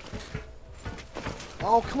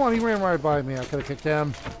 Oh, come on, he ran right by me. I could have kicked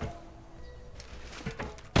him.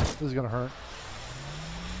 This is gonna hurt.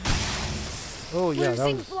 Oh yeah, that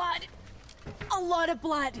Losing was... blood. A lot of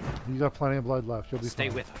blood. You got plenty of blood left. You'll be Stay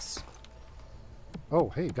fine. with us. Oh,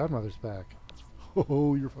 hey, Godmother's back.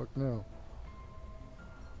 Oh, you're fucked now.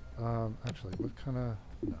 Actually, what kind of...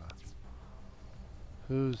 Nah.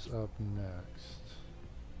 Who's up next?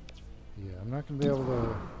 Yeah, I'm not going to be able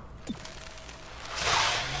to...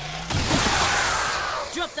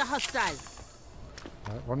 Drop the hostile.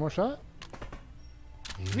 Alright, one more shot?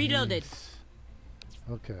 Reloaded. Yes.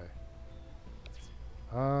 Okay.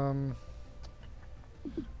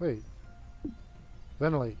 Wait.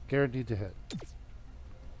 Ventilate. Guaranteed to hit.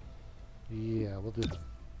 Yeah, we'll do that.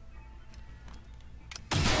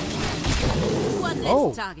 One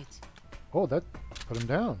less target. Oh, that put him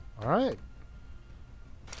down. Alright.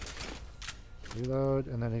 Reload,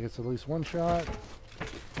 and then he gets at least one shot.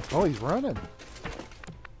 Oh, he's running.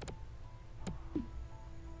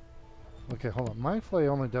 Okay, hold on. Mind Flay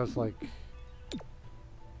only does like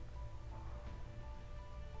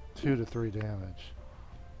 2 to 3 damage.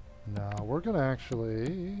 No, we're gonna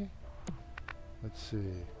actually... Let's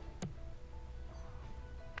see.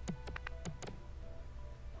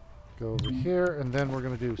 Go over here, and then we're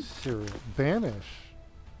gonna do Serial. Banish.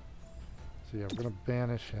 So yeah, we're gonna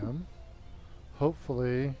banish him.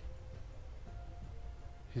 Hopefully...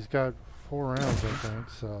 He's got 4 rounds, I think,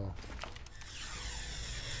 so...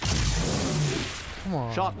 Come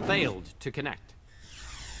on. Shot failed to connect.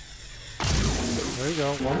 There you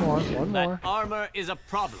go. One more. One more. That armor is a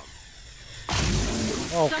problem.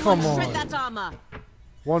 Oh, Someone come on. shred that armor.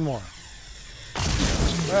 One more.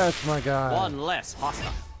 That's my guy. One less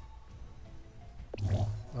hostile.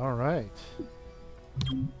 All right.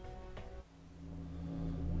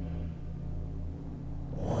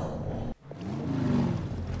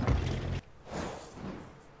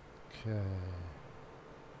 Okay.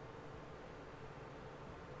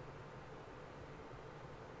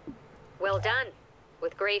 Well done.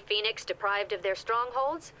 With Grey Phoenix deprived of their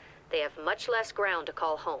strongholds, they have much less ground to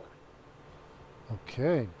call home.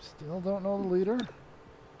 Okay. Still don't know the leader.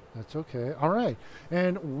 That's okay. All right.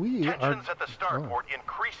 And we Tensions are... at the starport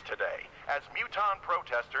increased today as Muton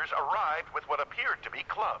protesters arrived with what appeared to be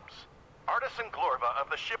clubs. Artisan Glorva of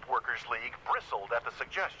the Shipworkers League bristled at the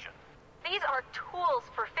suggestion. These are tools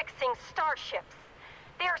for fixing starships.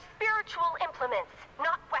 They are spiritual implements,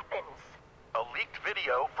 not weapons. A leaked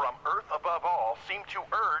video from Earth Above All seemed to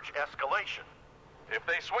urge escalation. If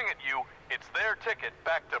they swing at you, it's their ticket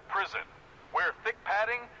back to prison. Wear thick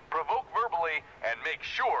padding, provoke verbally, and make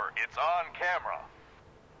sure it's on camera.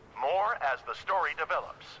 More as the story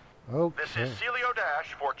develops. Okay. This is Celio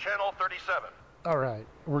Dash for Channel 37. All right.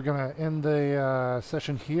 We're going to end the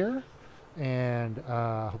session here. And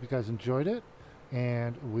hope you guys enjoyed it.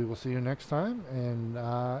 And we will see you next time. And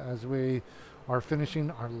as we are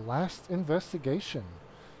finishing our last investigation.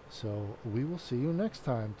 So we will see you next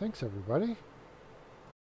time. Thanks, everybody.